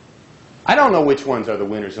 I don't know which ones are the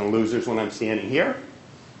winners and losers when I'm standing here.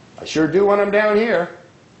 I sure do when I'm down here.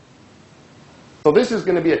 So this is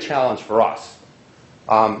going to be a challenge for us.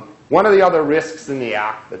 One of the other risks in the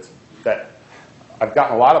act that I've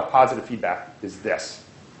gotten a lot of positive feedback is this.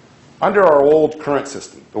 Under our old current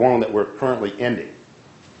system, the one that we're currently ending,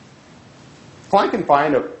 the client can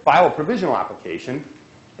file a provisional application,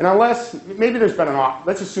 and unless, maybe there's been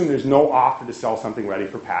let's assume there's no offer to sell something ready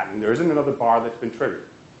for patent. There isn't another bar that's been triggered.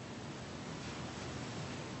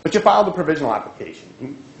 But you filed a provisional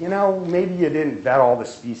application. You know, maybe you didn't vet all the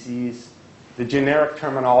species. The generic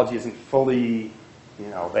terminology isn't fully,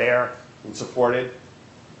 there and supported.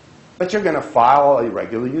 But you're going to file a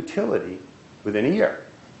regular utility within a year.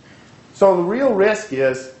 So the real risk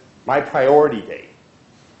is my priority date.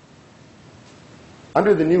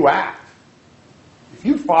 Under the new act, if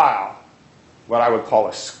you file what I would call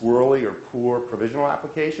a squirrely or poor provisional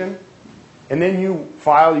application, and then you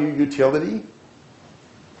file your utility,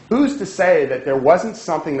 who's to say that there wasn't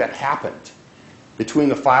something that happened between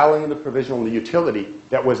the filing of the provisional and the utility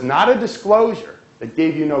that was not a disclosure that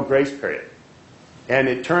gave you no grace period? And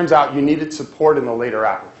it turns out you needed support in the later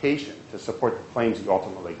application to support the claims you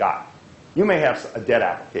ultimately got. You may have a dead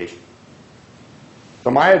application.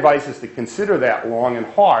 So my advice is to consider that long and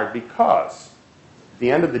hard, because at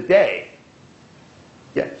the end of the day,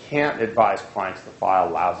 you can't advise clients to file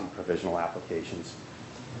lousy provisional applications.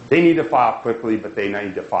 They need to file quickly, but they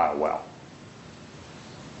need to file well.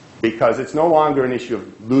 Because it's no longer an issue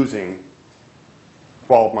of losing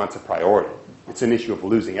 12 months of priority. It's an issue of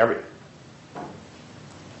losing everything.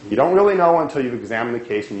 You don't really know until you've examined the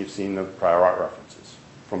case and you've seen the prior art references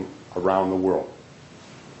from around the world.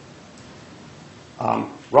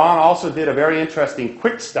 Ron also did a very interesting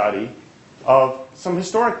quick study of some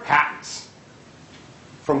historic patents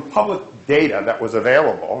from public data that was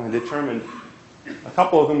available, and determined a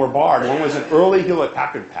couple of them were barred. One was an early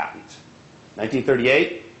Hewlett-Packard patent,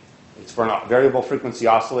 1938. It's for a variable frequency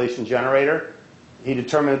oscillation generator. He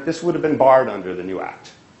determined that this would have been barred under the new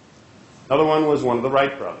act. Another one was one of the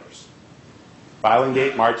Wright brothers. Filing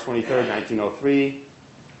date, March 23rd, 1903,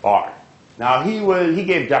 barred. Now, he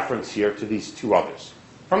gave deference here to these two others.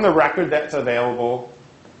 From the record that's available,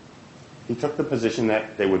 he took the position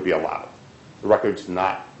that they would be allowed. The record's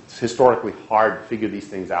not, it's historically hard to figure these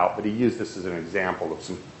things out, but he used this as an example of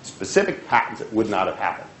some specific patents that would not have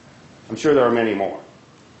happened. I'm sure there are many more.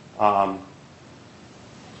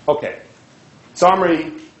 Okay,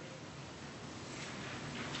 summary.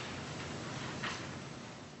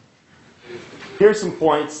 Here's some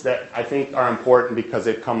points that I think are important because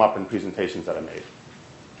they've come up in presentations that I made.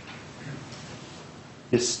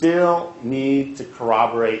 You still need to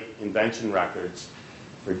corroborate invention records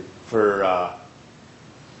for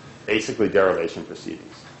basically derivation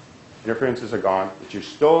proceedings. Interferences are gone, but you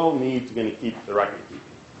still need to keep the record keeping.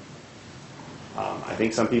 I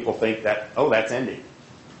think some people think that, oh, that's ending.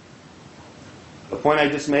 The point I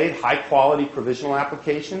just made, high quality provisional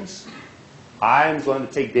applications, I'm going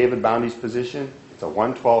to take David Boundy's position. It's a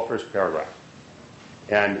 112 first paragraph.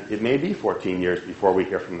 And it may be 14 years before we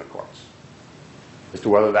hear from the courts as to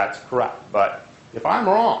whether that's correct. But if I'm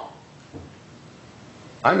wrong,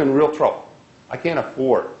 I'm in real trouble. I can't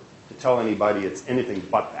afford to tell anybody it's anything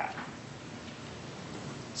but that.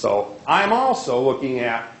 So I'm also looking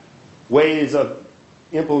at ways of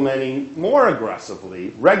implementing more aggressively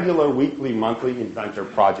regular weekly, monthly inventor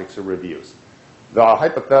projects or reviews. The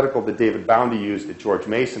hypothetical that David Boundy used at George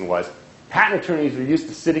Mason was patent attorneys are used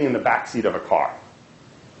to sitting in the back seat of a car.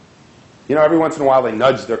 You know, every once in a while they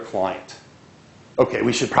nudge their client. Okay,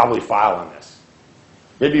 we should probably file on this.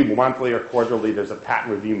 Maybe monthly or quarterly there's a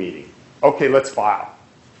patent review meeting. Okay, let's file.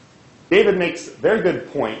 David makes a very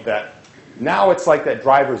good point that now it's like that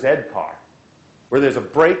driver's ed car, where there's a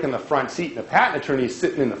brake in the front seat, and the patent attorney is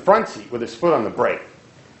sitting in the front seat with his foot on the brake,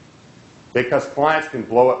 because clients can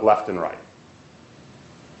blow it left and right.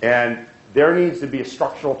 And there needs to be a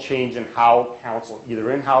structural change in how counsel,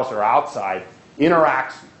 either in-house or outside,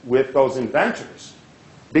 interacts with those inventors,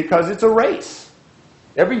 because it's a race.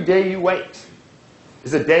 Every day you wait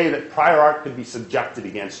is a day that prior art could be subjected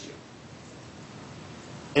against you.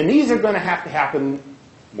 And these are going to happen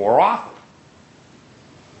more often.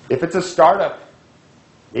 If it's a startup,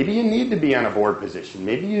 maybe you need to be on a board position.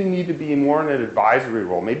 Maybe you need to be more in an advisory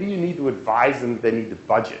role. Maybe you need to advise them that they need to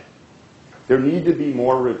budget. There need to be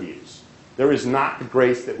more reviews. There is not the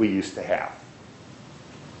grace that we used to have.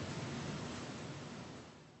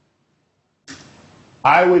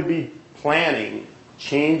 I would be planning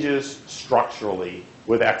changes structurally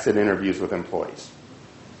with exit interviews with employees.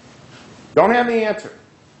 Don't have the answer,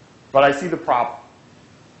 but I see the problem.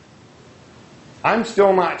 I'm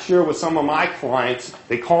still not sure with some of my clients,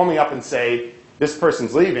 they call me up and say, this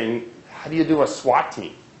person's leaving, how do you do a SWAT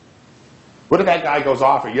team? What if that guy goes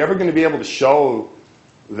off? Are you ever going to be able to show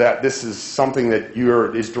that this is something that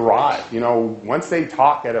is derived? You know, once they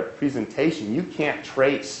talk at a presentation, you can't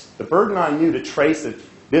trace. The burden on you to trace that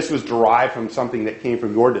this was derived from something that came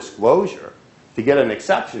from your disclosure to get an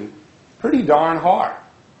exception, pretty darn hard.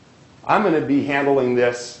 I'm going to be handling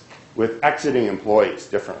this with exiting employees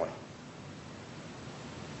differently,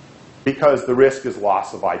 because the risk is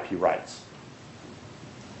loss of IP rights.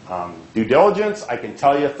 Due diligence, I can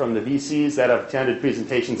tell you from the VCs that have attended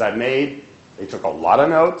presentations I've made, they took a lot of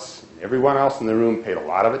notes. Everyone else in the room paid a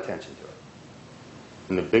lot of attention to it.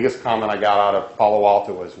 And the biggest comment I got out of Palo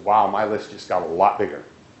Alto was, wow, my list just got a lot bigger.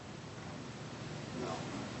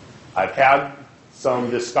 I've had some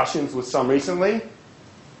discussions with some recently.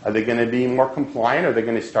 Are they going to be more compliant? Are they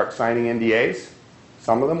going to start signing NDAs?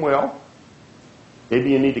 Some of them will.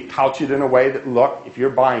 Maybe you need to couch it in a way that, look, if you're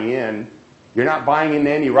buying in, you're not buying into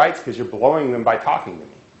any rights because you're blowing them by talking to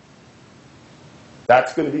me.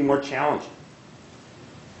 That's going to be more challenging.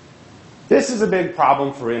 This is a big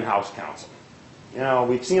problem for in-house counsel. You know,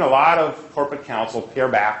 we've seen a lot of corporate counsel pare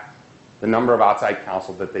back the number of outside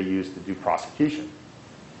counsel that they use to do prosecution.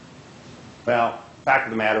 Well, the fact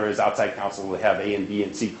of the matter is outside counsel will have A and B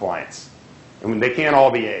and C clients. And they can't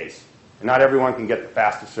all be A's. And not everyone can get the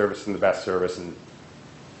fastest service and the best service. And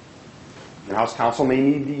in-house counsel may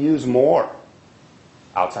need to use more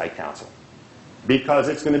outside counsel, because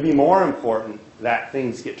it's going to be more important that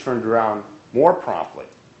things get turned around more promptly.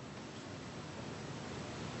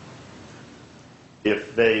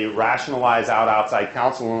 If they rationalize out outside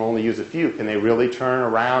counsel and only use a few, can they really turn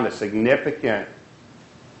around a significant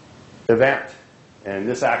event? And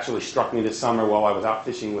this actually struck me this summer while I was out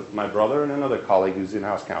fishing with my brother and another colleague who's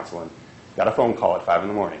in-house counsel, and got a phone call at 5 in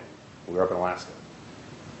the morning. We were up in Alaska.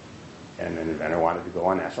 And an inventor wanted to go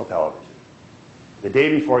on national television. The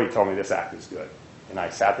day before, he told me this act is good. And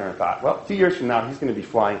I sat there and thought, well, 2 years from now, he's going to be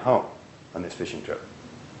flying home on this fishing trip,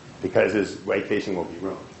 because his vacation will be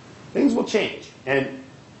ruined. Things will change. And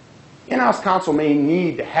in-house counsel may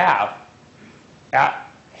need to have at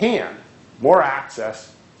hand more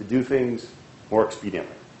access to do things more expediently,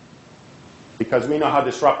 because we know how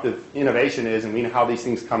disruptive innovation is, and we know how these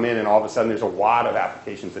things come in, and all of a sudden there's a lot of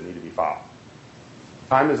applications that need to be filed.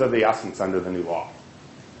 Time is of the essence under the new law.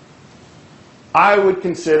 I would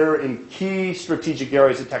consider in key strategic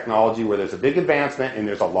areas of technology where there's a big advancement and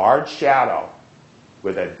there's a large shadow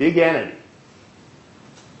with a big entity,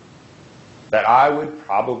 that I would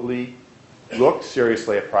probably look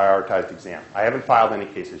seriously at prioritized exam. I haven't filed any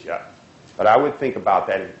cases yet, but I would think about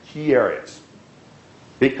that in key areas,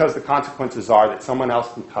 because the consequences are that someone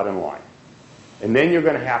else can cut in line. And then you're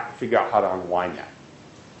going to have to figure out how to unwind that.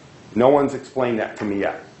 No one's explained that to me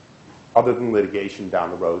yet, other than litigation down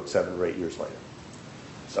the road 7 or 8 years later.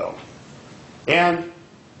 So, and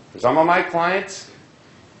for some of my clients,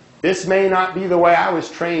 this may not be the way I was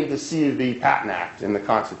trained to see the Patent Act and the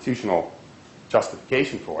constitutional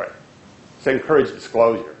justification for it. To encourage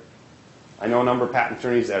disclosure. I know a number of patent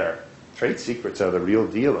attorneys that are trade secrets are the real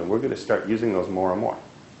deal, and we're going to start using those more and more.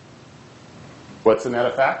 What's the net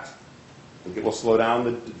effect? I think it will slow down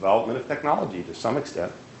the development of technology to some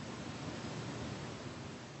extent.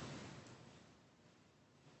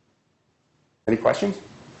 Any questions?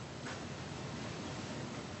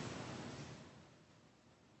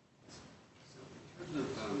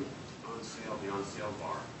 The on-sale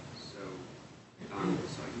bar. So are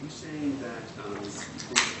you saying that the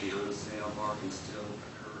on-sale bar can still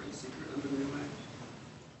occur in secret under the new act?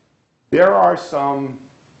 There are some.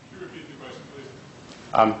 Can you repeat the question,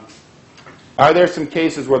 please? Are there some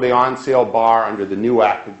cases where the on-sale bar under the new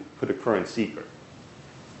act could occur in secret?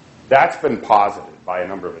 That's been posited by a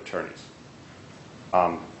number of attorneys.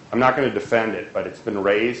 I'm not going to defend it, but it's been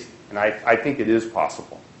raised, and I think it is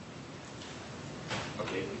possible.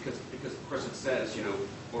 Okay, because of course it says,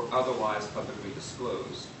 or otherwise publicly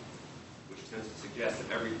disclosed, which tends to suggest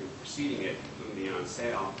that everything preceding it, including the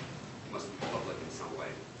on-sale, must be public in some way.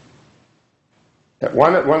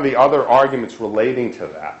 One of the other arguments relating to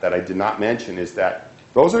that I did not mention is that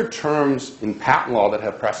those are terms in patent law that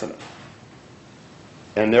have precedent.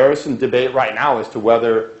 And there is some debate right now as to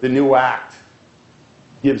whether the new act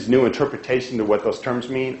gives new interpretation to what those terms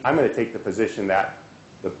mean. I'm going to take the position that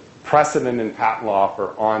the precedent in patent law for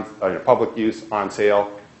public use, on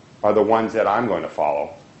sale, are the ones that I'm going to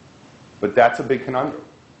follow. But that's a big conundrum.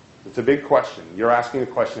 It's a big question. You're asking a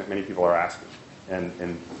question that many people are asking.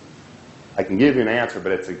 And I can give you an answer,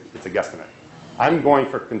 but it's a guesstimate. I'm going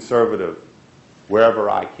for conservative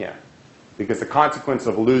wherever I can, because the consequence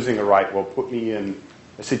of losing a right will put me in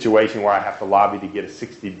a situation where I have to lobby to get a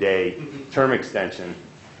 60-day term extension,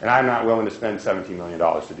 and I'm not willing to spend $17 million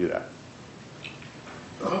to do that.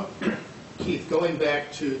 Keith, going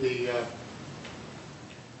back to the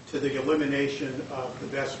elimination of the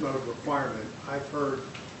best mode requirement, I've heard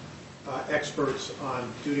experts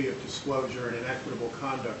on duty of disclosure and inequitable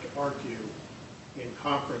conduct argue in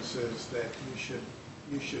conferences that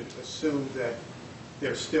you should assume that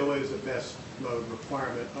there still is a best mode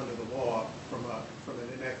requirement under the law from an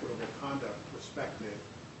inequitable conduct perspective,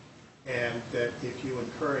 and that if you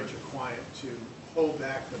encourage a client to hold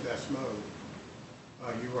back the best mode,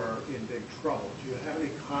 you are in big trouble. Do you have any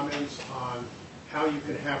comments on how you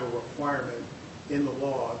can have a requirement in the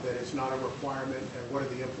law that is not a requirement, and what are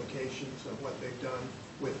the implications of what they've done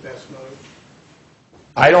with best mode?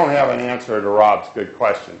 I don't have an answer to Rob's good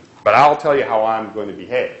question, but I'll tell you how I'm going to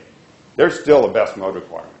behave. There's still a best mode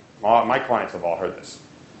requirement. My clients have all heard this.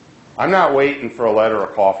 I'm not waiting for a letter or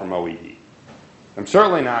a call from OED. I'm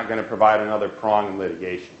certainly not going to provide another prong in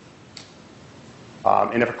litigation.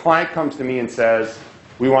 And if a client comes to me and says,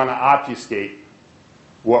 we want to obfuscate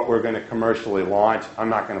what we're going to commercially launch, I'm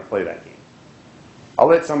not going to play that game. I'll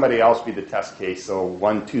let somebody else be the test case, so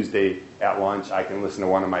one Tuesday at lunch I can listen to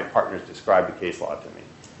one of my partners describe the case law to me.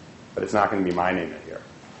 But it's not going to be my name in here.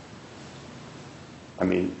 I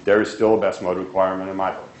mean, there is still a best mode requirement in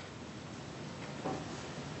my book.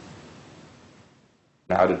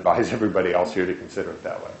 And I would advise everybody else here to consider it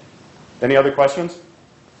that way. Any other questions?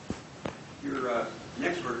 Your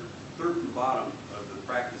next word, third from the bottom of the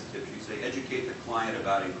practice tips, you say educate the client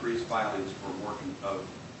about increased filings for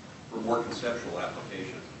more conceptual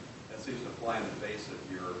applications. That seems to fly in the face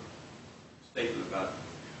of your statement about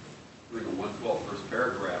doing a 112 first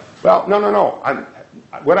paragraph. Well, no.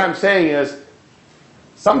 What I'm saying is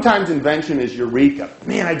sometimes invention is eureka.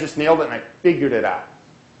 Man, I just nailed it and I figured it out.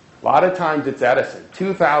 A lot of times it's Edison,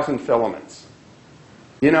 2,000 filaments.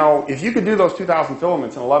 You know, if you could do those 2,000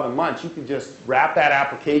 filaments in 11 months, you could just wrap that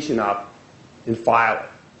application up and file it.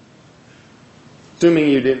 Assuming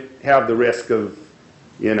you didn't have the risk of,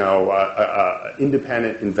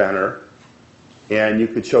 independent inventor, and you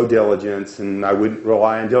could show diligence, and I wouldn't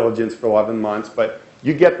rely on diligence for 11 months, but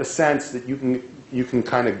you get the sense that you can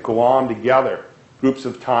kind of glom together groups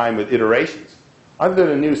of time with iterations. Other than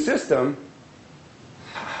a new system,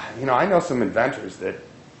 I know some inventors that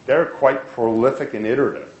they're quite prolific and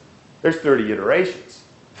iterative. There's 30 iterations.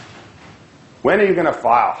 When are you going to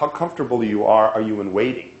file? How comfortable are you in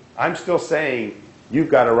waiting? I'm still saying you've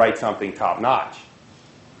got to write something top-notch.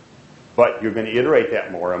 But you're going to iterate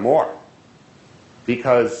that more and more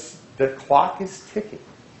because the clock is ticking.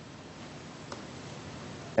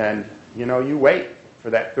 And, you wait for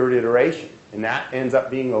that third iteration. And that ends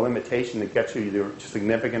up being a limitation that gets you to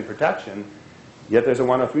significant protection. Yet there's a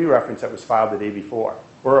 103 reference that was filed the day before,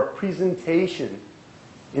 or a presentation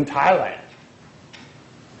in Thailand.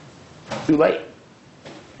 Too late.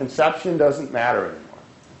 Conception doesn't matter anymore.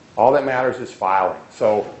 All that matters is filing.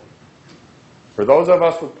 So for those of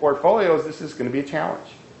us with portfolios, this is going to be a challenge.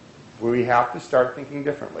 We have to start thinking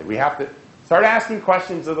differently. We have to start asking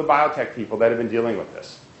questions of the biotech people that have been dealing with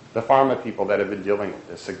this. the pharma people that have been dealing with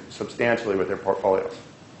this substantially with their portfolios.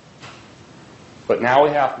 But now we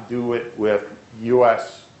have to do it with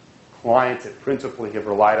U.S. clients that principally have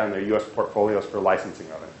relied on their U.S. portfolios for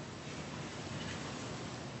licensing of it.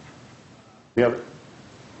 The other?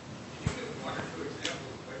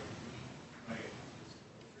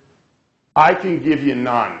 I can give you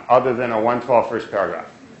none other than a 112 first paragraph.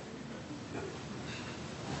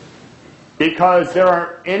 Because there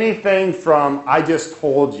aren't anything from I just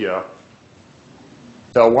told you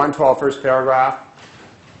to 112 first paragraph.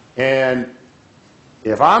 And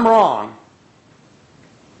if I'm wrong,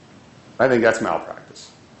 I think that's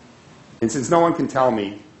malpractice. And since no one can tell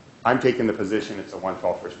me, I'm taking the position it's a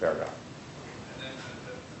 112 first paragraph. And then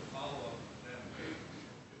the follow-up, then if the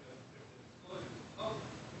disclosure is public in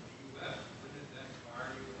the U.S., wouldn't it then bar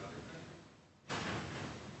you in other countries?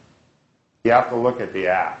 You have to look at the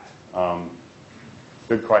act.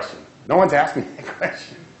 Good question. No one's asked me that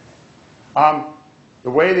question. The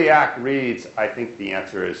way the act reads, I think the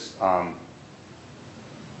answer is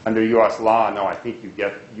under U.S. law. No, I think you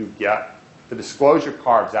get the disclosure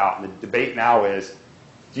carves out, and the debate now is: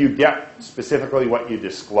 do you get specifically what you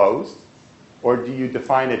disclosed, or do you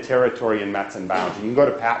define a territory in mets and bounds? And you can go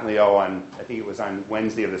to Pat Leo on, I think it was on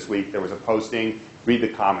Wednesday of this week. There was a posting. Read the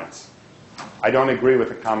comments. I don't agree with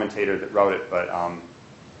the commentator that wrote it, but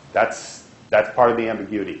that's part of the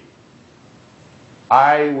ambiguity.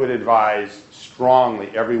 I would advise strongly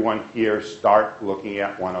everyone here start looking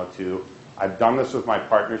at 102. I've done this with my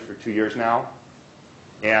partners for 2 years now,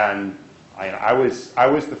 and I was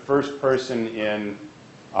the first person in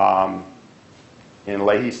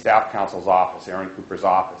Leahy's staff counsel's office, Aaron Cooper's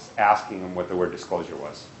office, asking him what the word disclosure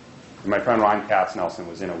was. And my friend Ron Katz-Nelson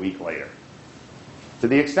was in a week later. To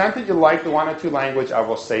the extent that you like the 102 language, I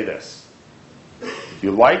will say this. If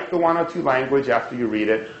you like the 102 language after you read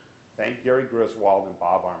it, thank Gary Griswold and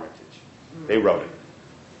Bob Armitage. They wrote it.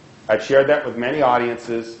 I've shared that with many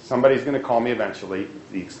audiences. Somebody's going to call me eventually.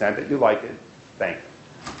 To the extent that you like it, thank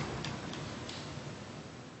them.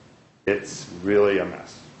 It's really a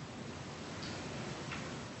mess.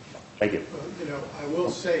 Thank you. I will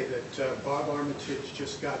say that Bob Armitage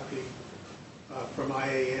just got the, from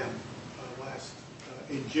IAM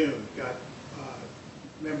in June, got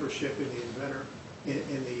membership in the inventor,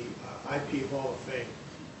 in the IP Hall of Fame,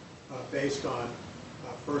 based on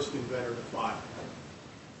first inventor to file.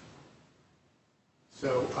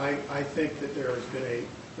 So I think that there has been a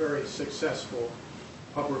very successful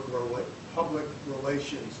public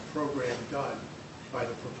relations program done by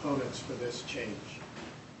the proponents for this change.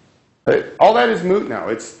 All that is moot now.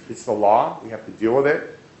 It's the law. We have to deal with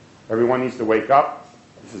it. Everyone needs to wake up.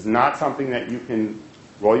 This is not something that you can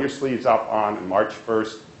roll your sleeves up on March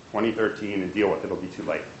 1st, 2013 and deal with. It'll be too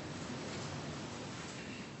late.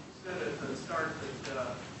 You said at the start that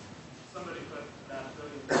somebody put about $1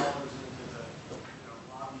 billion into the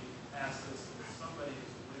lobby to pass this, and somebody is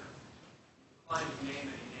the winner. Decline to name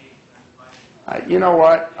any names. You know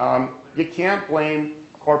what? You can't blame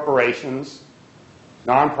corporations,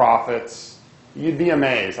 nonprofits. You'd be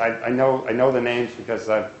amazed. I know the names because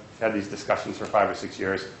I've had these discussions for 5 or 6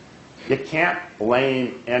 years. You can't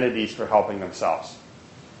blame entities for helping themselves.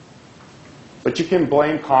 But you can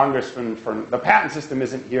blame Congress for the patent system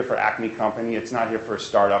isn't here for Acme Company. It's not here for a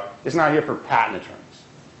startup. It's not here for patent attorneys.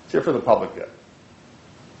 It's here for the public good.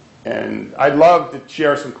 And I'd love to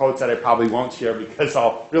share some quotes that I probably won't share because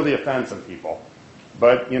I'll really offend some people.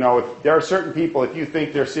 But, if there are certain people, if you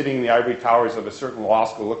think they're sitting in the ivory towers of a certain law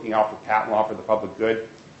school looking out for patent law for the public good,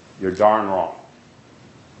 you're darn wrong.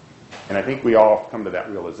 And I think we all have come to that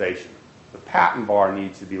realization. The patent bar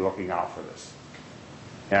needs to be looking out for this.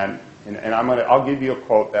 And I'll give you a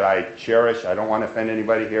quote that I cherish. I don't want to offend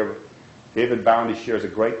anybody here, but David Boundy shares a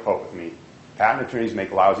great quote with me. Patent attorneys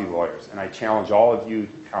make lousy lawyers. And I challenge all of you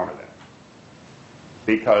to counter that.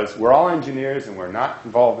 Because we're all engineers and we're not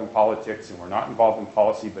involved in politics and we're not involved in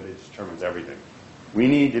policy, but it determines everything. We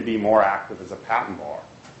need to be more active as a patent bar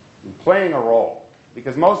in playing a role.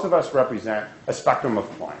 Because most of us represent a spectrum of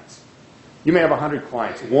clients. You may have 100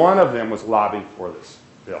 clients. One of them was lobbying for this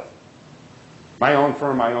bill. My own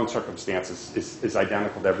firm, my own circumstances is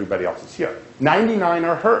identical to everybody else's here. 99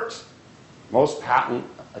 are hers. Most patent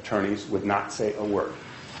attorneys would not say a word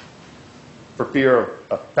for fear of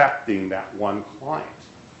affecting that one client.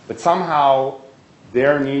 But somehow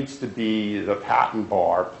there needs to be the patent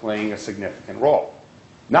bar playing a significant role.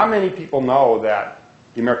 Not many people know that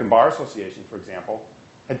the American Bar Association, for example,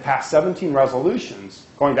 had passed 17 resolutions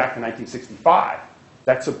going back to 1965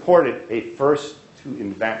 that supported a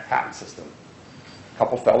first-to-invent patent system. A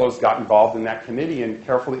couple fellows got involved in that committee and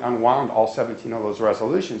carefully unwound all 17 of those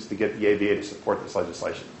resolutions to get the ABA to support this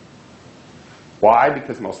legislation. Why?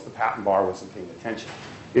 Because most of the patent bar wasn't paying attention.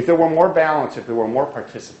 If there were more balance, if there were more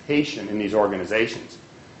participation in these organizations,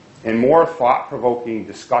 and more thought-provoking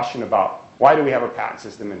discussion about why do we have a patent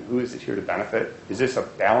system and who is it here to benefit? Is this a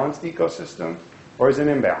balanced ecosystem or is it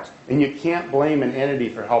imbalanced? And you can't blame an entity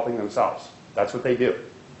for helping themselves. That's what they do.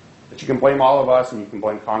 But you can blame all of us and you can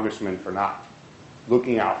blame congressmen for not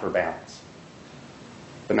looking out for balance.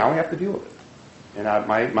 But now we have to deal with it. And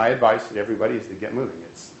my advice to everybody is to get moving.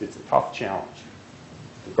 It's a tough challenge.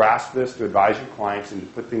 To grasp this, to advise your clients, and to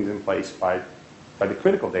put things in place by the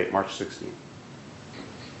critical date, March 16th.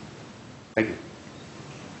 Thank you.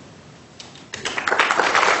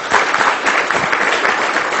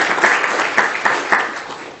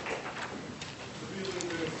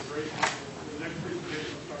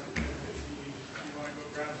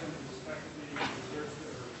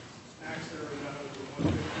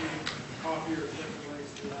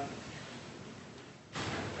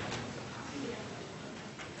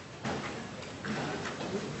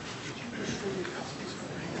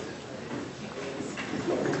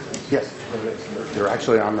 Yes, they're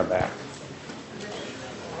actually on the back.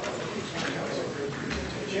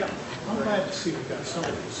 I'm glad to see we got some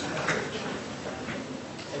of this.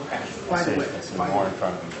 By the way, More in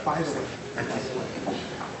front of them. by the way,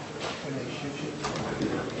 when they shoot you,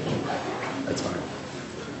 That's fine.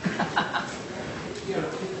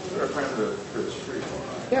 You're a friend of the street.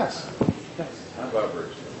 Yes. Yes. How about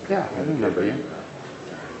Bridge? Yeah, I remember you.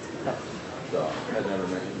 So, I never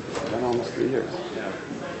met you. It's been almost 3 years. Yeah.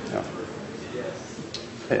 Yeah.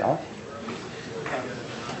 Hey, Al.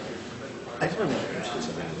 I just want to introduce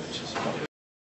this.